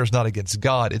warfare is not against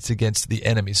God, it's against the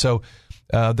enemy. So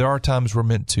there are times we're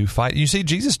meant to fight. You see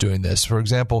Jesus doing this. For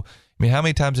example, how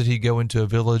many times did he go into a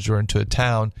village or into a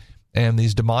town and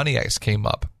these demoniacs came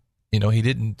up? He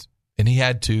didn't, and he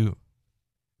had to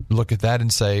look at that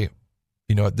and say,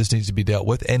 this needs to be dealt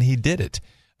with, and he did it.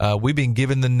 We've been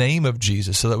given the name of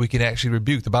Jesus so that we can actually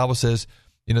rebuke. The Bible says,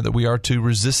 that we are to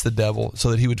resist the devil so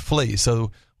that he would flee.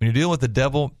 So when you're dealing with the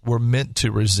devil, we're meant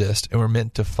to resist and we're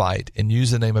meant to fight and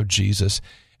use the name of Jesus.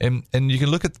 And you can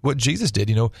look at what Jesus did.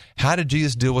 How did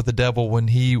Jesus deal with the devil when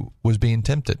he was being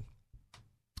tempted?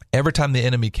 Every time the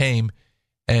enemy came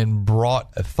and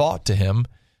brought a thought to him,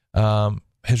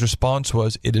 his response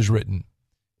was, "It is written,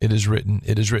 it is written,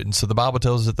 it is written." So the Bible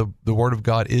tells us that the Word of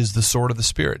God is the sword of the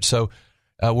Spirit. So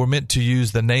we're meant to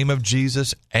use the name of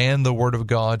Jesus and the Word of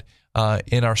God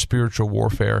in our spiritual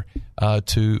warfare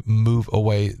to move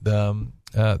away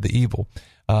the evil.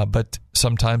 But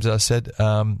sometimes, as I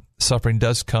said, suffering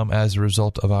does come as a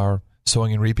result of our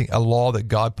sowing and reaping. A law that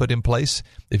God put in place,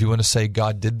 if you want to say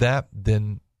God did that,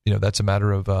 then that's a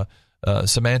matter of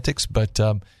semantics. But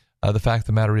the fact of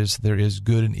the matter is there is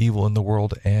good and evil in the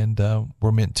world, and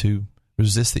we're meant to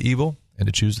resist the evil and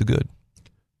to choose the good.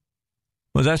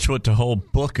 Well, that's what the whole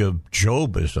book of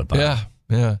Job is about.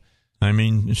 Yeah.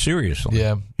 Seriously.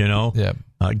 Yeah.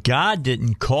 God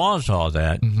didn't cause all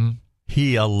that. Mm-hmm.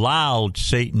 He allowed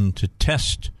Satan to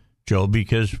test Job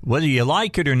because whether you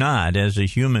like it or not, as a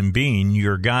human being,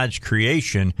 you're God's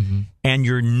creation, mm-hmm. and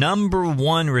your number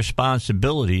one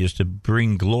responsibility is to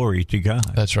bring glory to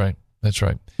God. That's right.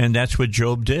 And that's what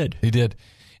Job did. He did.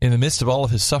 In the midst of all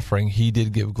of his suffering, he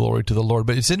did give glory to the Lord.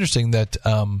 But it's interesting that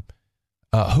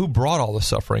who brought all the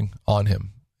suffering on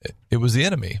him? It was the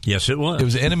enemy. Yes, it was. It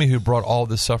was the enemy who brought all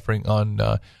this suffering on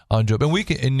Job. And we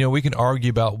can argue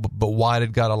about, but why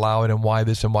did God allow it, and why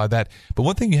this and why that? But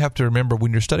one thing you have to remember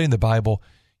when you're studying the Bible,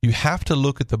 you have to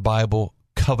look at the Bible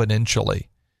covenantally.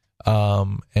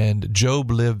 And Job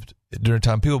lived during a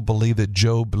time. People believe that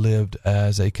Job lived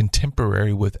as a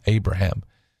contemporary with Abraham.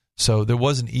 So there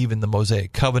wasn't even the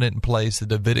Mosaic covenant in place. The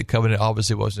Davidic covenant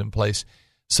obviously wasn't in place.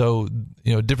 So,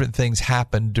 different things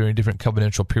happened during different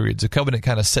covenantal periods. The covenant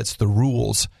kind of sets the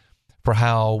rules for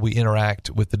how we interact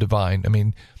with the divine.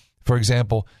 For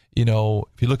example,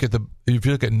 if you look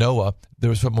at Noah, there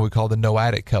was something we call the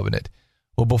Noahic covenant.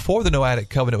 Well, before the Noahic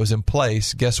covenant was in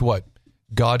place, guess what?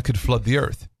 God could flood the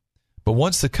earth. But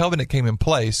once the covenant came in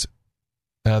place,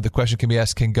 the question can be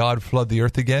asked, can God flood the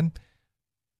earth again?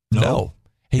 No.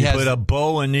 He put a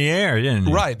bow in the air, didn't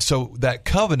he? Right. So that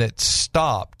covenant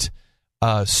stopped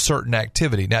certain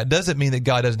activity. Now, it doesn't mean that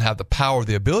God doesn't have the power or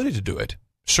the ability to do it.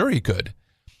 Sure, he could.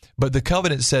 But the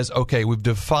covenant says, okay, we've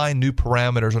defined new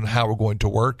parameters on how we're going to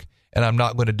work, and I'm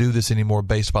not going to do this anymore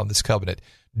based upon this covenant.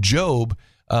 Job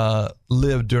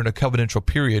lived during a covenantal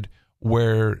period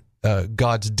where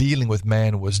God's dealing with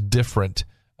man was different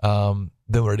than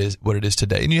what it is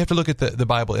today. And you have to look at the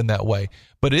Bible in that way.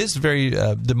 But it is very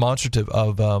demonstrative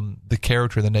of the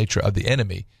character and the nature of the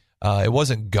enemy. It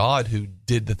wasn't God who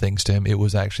did the things to him. It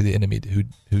was actually the enemy who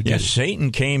did it. Satan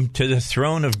came to the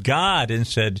throne of God and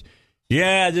said,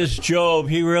 this Job,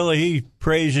 he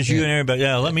praises you and everybody.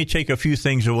 Yeah, let me take a few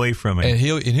things away from him. And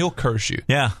he'll curse you.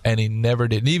 Yeah. And he never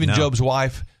did. And even Job's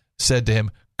wife said to him,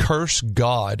 curse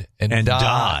God and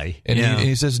die. And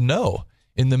he says, no.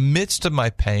 In the midst of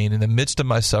my pain, in the midst of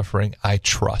my suffering, I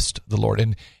trust the Lord.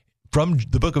 And from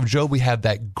the book of Job, we have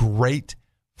that great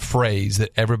phrase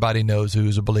that everybody knows who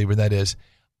is a believer, and that is,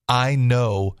 I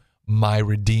know my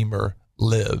Redeemer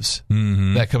lives.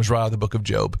 Mm-hmm. That comes right out of the book of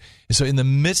Job. And so in the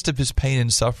midst of his pain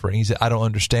and suffering, he said, I don't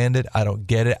understand it. I don't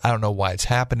get it. I don't know why it's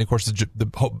happened. Of course, a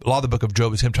lot of the book of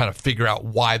Job is him trying to figure out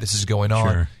why this is going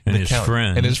on. Sure. And his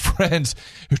friends. And his friends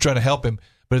who are trying to help him.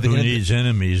 But at the Who end, needs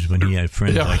enemies when he had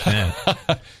friends like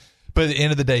that? But at the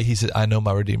end of the day, he said, I know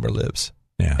my Redeemer lives.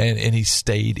 Yeah. And he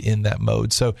stayed in that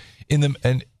mode. So in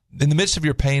the midst of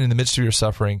your pain, in the midst of your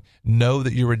suffering, know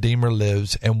that your Redeemer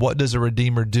lives. And what does a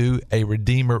Redeemer do? A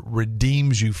Redeemer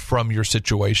redeems you from your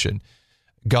situation.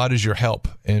 God is your help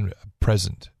a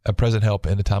present help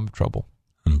in a time of trouble.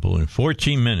 Unbelievable.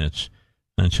 14 minutes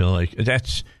until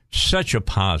that's such a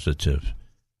positive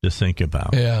to think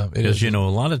about. Yeah, it is. Because, a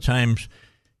lot of times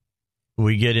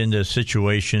we get into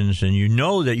situations and you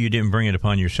know that you didn't bring it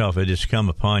upon yourself. It has come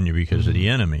upon you because of the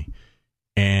enemy.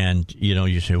 And,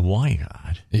 you say, why,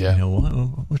 God? Yeah.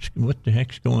 What the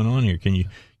heck's going on here? Can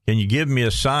you give me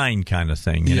a sign kind of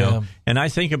thing, you know? And I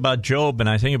think about Job, and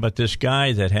I think about this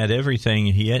guy that had everything.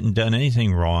 He hadn't done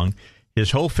anything wrong.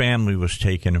 His whole family was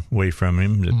taken away from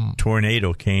him. The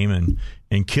tornado came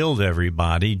and killed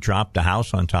everybody, dropped the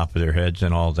house on top of their heads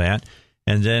and all that.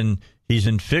 And then he's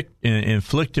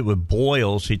inflicted with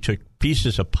boils. He took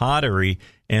pieces of pottery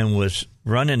and was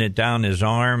running it down his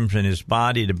arms and his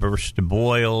body to burst the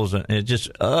boils. And it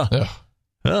just, the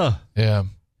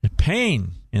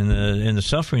pain and the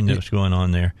suffering that was going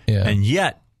on there. Yeah. And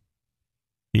yet,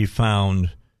 he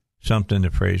found something to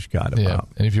praise God about.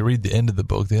 Yeah. And if you read the end of the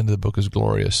book is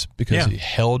glorious because he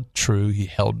held true, he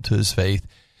held to his faith.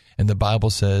 And the Bible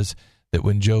says that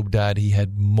when Job died, he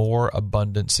had more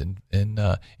abundance in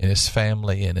his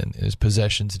family and in his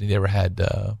possessions than he'd ever had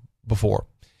before.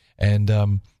 And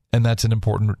that's an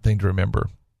important thing to remember.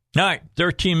 All right,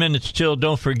 13 minutes till.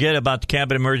 Don't forget about the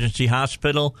Cabot Emergency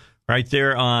Hospital right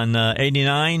there on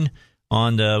 89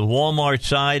 on the Walmart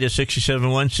side of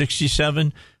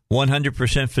 67167.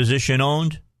 100%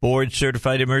 physician-owned,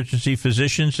 board-certified emergency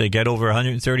physicians. They got over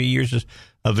 130 years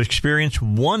of experience.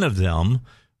 One of them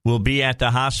will be at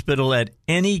the hospital at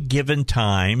any given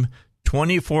time,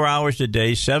 24 hours a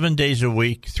day, 7 days a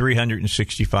week,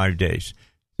 365 days.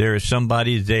 There is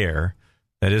somebody there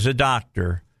that is a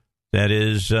doctor, that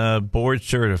is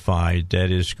board-certified,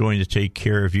 that is going to take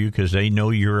care of you because they know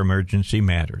your emergency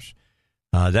matters.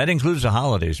 That includes the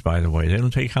holidays, by the way. They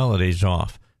don't take holidays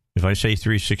off. If I say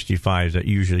 365, that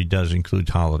usually does include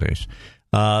holidays.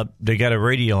 They got a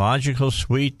radiological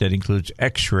suite that includes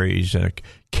x-rays, a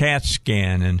CAT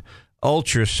scan, and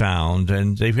ultrasound,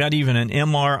 and they've got even an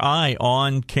MRI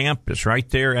on campus right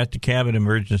there at the Cabot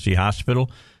Emergency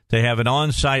Hospital. They have an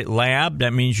on-site lab.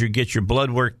 That means you get your blood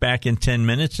work back in 10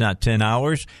 minutes, not 10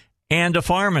 hours, and a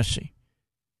pharmacy.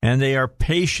 And they are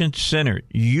patient-centered.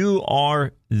 You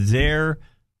are their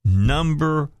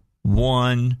number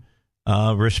one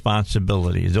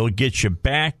responsibility. They'll get you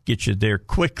back, get you there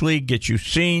quickly, get you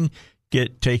seen,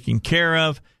 get taken care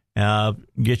of,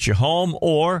 get you home,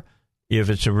 or if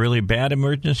it's a really bad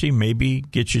emergency, maybe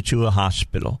get you to a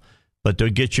hospital. But they'll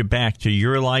get you back to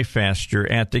your life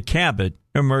faster at the Cabot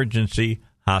Emergency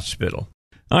Hospital.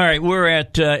 All right, we're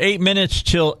at 8 minutes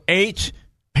till 8.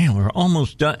 Man, we're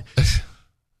almost done.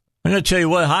 I'm going to tell you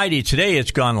what, Heidi, today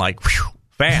it's gone like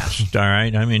fast, all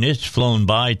right? I mean, it's flown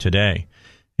by today.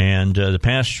 And the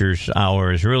pastor's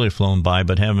hour has really flown by,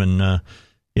 but having,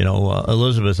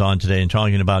 Elizabeth on today and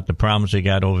talking about the problems they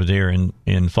got over there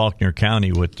in Faulkner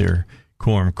County with their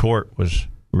quorum court was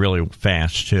really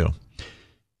fast, too.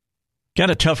 Got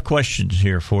a tough questions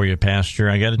here for you, Pastor.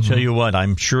 I got to tell you what,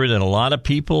 I'm sure that a lot of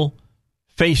people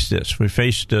face this. We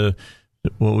faced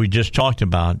what we just talked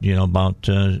about,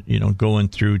 going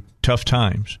through tough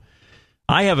times.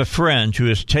 I have a friend who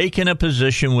has taken a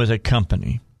position with a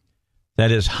company that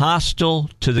is hostile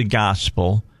to the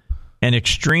gospel and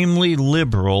extremely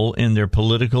liberal in their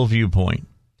political viewpoint.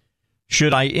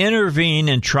 Should I intervene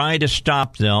and try to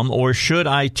stop them, or should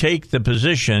I take the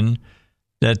position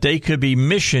that they could be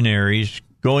missionaries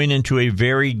going into a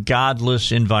very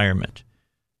godless environment?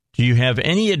 Do you have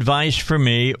any advice for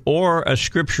me or a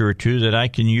scripture or two that I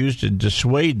can use to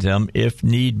dissuade them if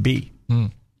need be?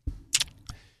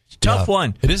 It's a tough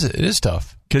one. It is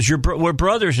tough. Because we're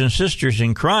brothers and sisters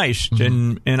in Christ,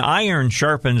 and iron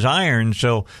sharpens iron,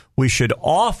 so we should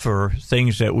offer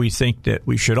things that we think that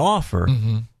we should offer.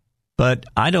 But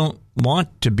I don't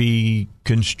want to be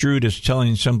construed as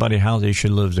telling somebody how they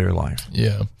should live their life.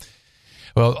 Yeah.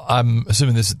 Well, I'm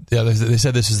assuming this. Yeah, they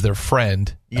said this is their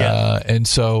friend. Yeah. And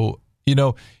so you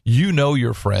know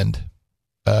your friend.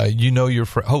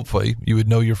 Hopefully, you would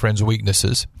know your friend's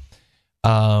weaknesses.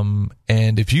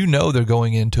 And if you know they're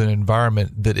going into an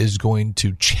environment that is going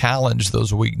to challenge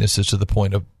those weaknesses to the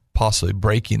point of possibly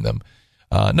breaking them,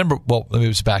 Let me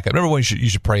just back up. Number one, you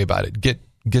should pray about it.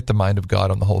 Get the mind of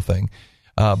God on the whole thing.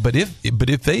 But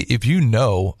if you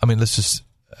know, I mean,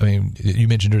 you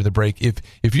mentioned during the break,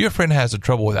 if your friend has a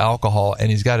trouble with alcohol and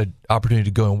he's got an opportunity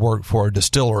to go and work for a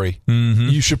distillery,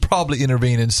 you should probably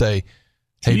intervene and say,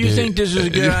 "Hey, do you think this is a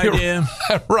good idea?"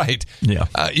 Right? Yeah.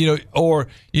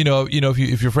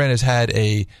 If your friend has had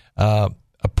a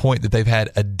point that they've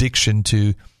had addiction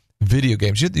to video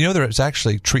games, there's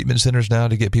actually treatment centers now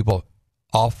to get people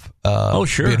off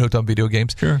being hooked on video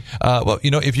games. Sure.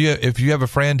 If you have a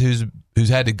friend who's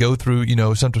had to go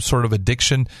through some sort of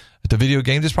addiction to video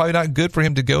games, it's probably not good for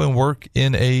him to go and work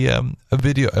in a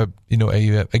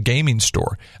gaming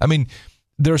store. I mean,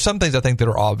 there are some things I think that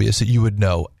are obvious that you would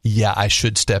know. Yeah, I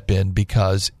should step in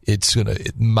because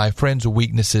my friend's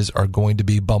weaknesses are going to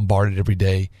be bombarded every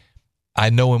day. I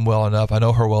know him well enough. I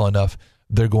know her well enough.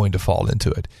 They're going to fall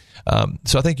into it.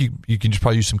 So I think you can just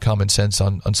probably use some common sense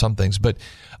on some things. But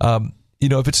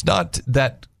if it's not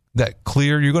that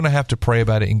clear, you're going to have to pray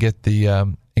about it and get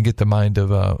the mind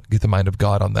of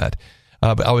God on that.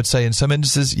 But I would say in some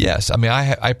instances, yes. I mean,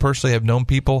 I personally have known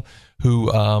people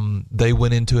who they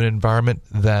went into an environment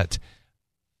that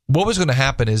what was going to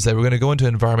happen is they were going to go into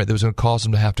an environment that was going to cause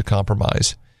them to have to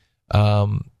compromise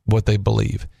what they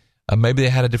believe. Maybe they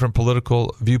had a different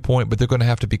political viewpoint, but they're going to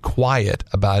have to be quiet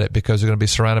about it because they're going to be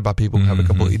surrounded by people who have a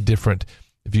completely different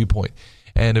viewpoint.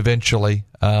 And eventually,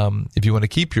 if you want to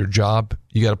keep your job,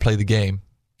 you got to play the game.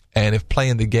 And if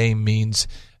playing the game means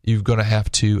you're going to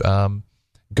have to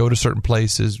go to certain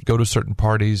places, go to certain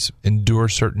parties, endure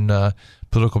certain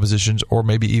political positions, or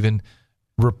maybe even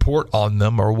report on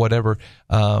them or whatever,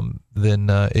 then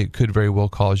it could very well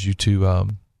cause you to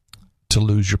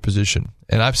lose your position.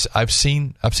 And I've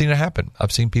seen it happen.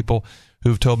 I've seen people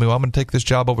who've told me, "Well, I'm going to take this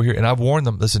job over here," and I've warned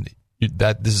them, "Listen,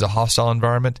 that this is a hostile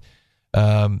environment.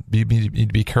 You need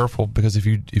to be careful because if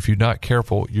you're not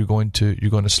careful, you're going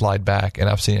to slide back." And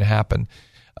I've seen it happen.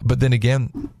 But then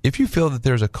again, if you feel that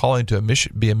there's a calling to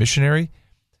be a missionary,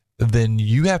 then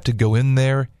you have to go in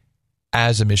there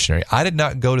as a missionary. I did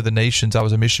not go to the nations I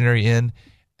was a missionary in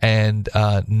and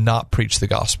not preach the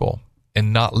gospel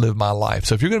and not live my life.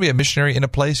 So if you're going to be a missionary in a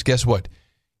place, guess what?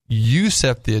 You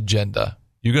set the agenda.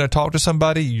 You're going to talk to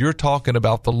somebody, you're talking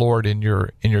about the Lord in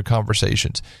your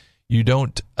conversations. You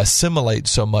don't assimilate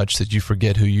so much that you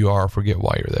forget who you are, forget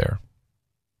why you're there.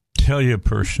 Tell you a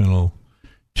personal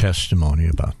testimony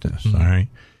about this, all right?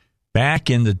 Back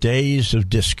in the days of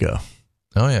disco.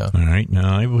 Oh, yeah. All right.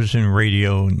 Now, I was in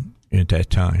radio at that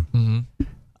time. Mm-hmm.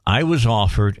 I was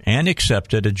offered and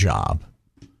accepted a job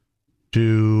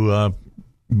to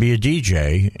be a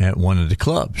DJ at one of the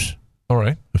clubs. All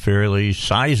right. A fairly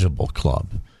sizable club.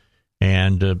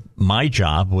 And my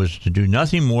job was to do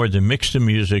nothing more than mix the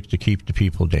music to keep the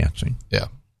people dancing. Yeah.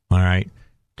 All right.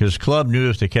 Because the club knew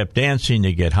if they kept dancing,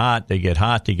 they get hot, they get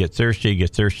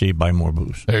thirsty, buy more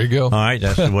booze. There you go. All right.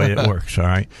 That's the way it works. All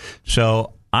right.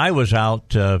 So I was out,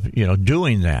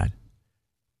 doing that.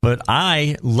 But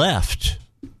I left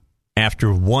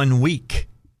after 1 week.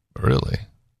 Really?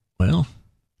 Well,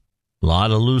 a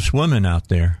lot of loose women out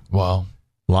there. Wow.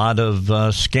 A lot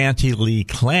of scantily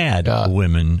clad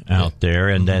women out there.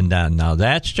 And then now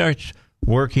that starts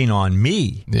working on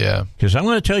me. Yeah. Because I'm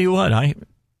going to tell you what,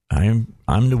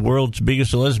 I'm the world's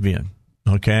biggest lesbian.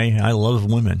 Okay? I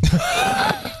love women. All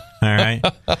right?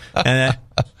 And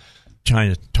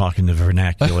trying to talk in the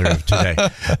vernacular of today.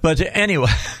 But anyway,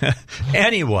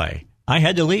 I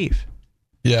had to leave.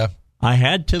 Yeah. I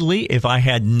had to leave. If I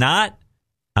had not,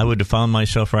 I would have found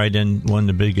myself right in one of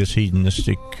the biggest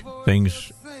hedonistic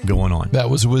things going on. That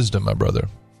was wisdom, my brother.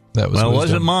 That was wisdom. It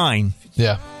wasn't mine.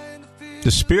 Yeah.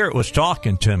 The Spirit was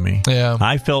talking to me. Yeah.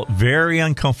 I felt very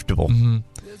uncomfortable. Mm-hmm.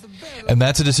 And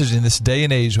that's a decision in this day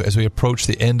and age. As we approach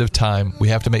the end of time, we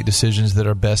have to make decisions that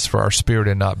are best for our spirit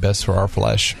and not best for our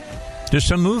flesh. There's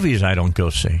some movies I don't go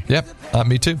see. Yep,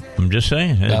 me too. I'm just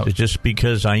saying. No. It's just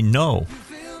because I know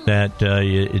that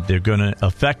they're going to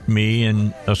affect me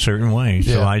in a certain way,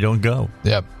 so I don't go.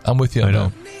 Yep, I'm with you on that.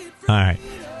 All right.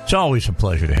 It's always a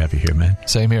pleasure to have you here, man.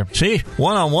 Same here. See,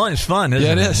 one-on-one is fun,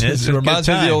 isn't it? Yeah, it is. It reminds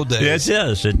me of the old days.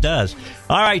 It does.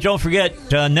 All right, don't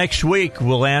forget, next week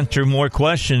we'll answer more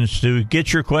questions. To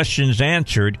get your questions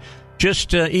answered,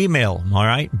 just email, all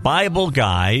right?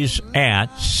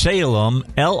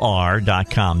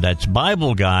 BibleGuys@SalemLR.com. That's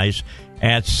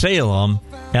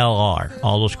BibleGuys@SalemLR.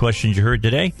 All those questions you heard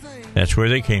today, that's where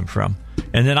they came from.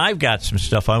 And then I've got some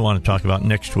stuff I want to talk about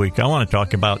next week. I want to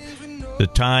talk about the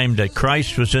time that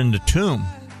Christ was in the tomb.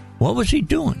 What was he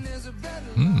doing?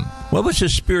 What was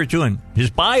his spirit doing? His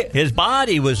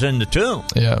body was in the tomb.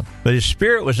 Yeah. But his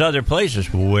spirit was other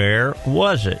places. Where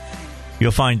was it?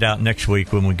 You'll find out next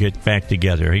week when we get back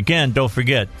together. Again, don't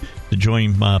forget to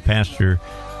join Pastor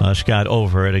Scott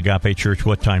over at Agape Church.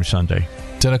 What time Sunday?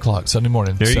 10 o'clock Sunday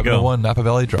morning. There you go. 701 Napa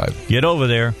Valley Drive. Get over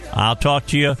there. I'll talk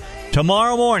to you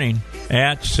tomorrow morning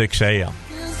at 6 a.m.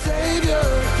 Savior,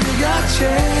 you got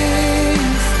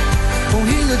chains. Oh,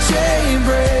 he's a chain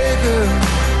breaker.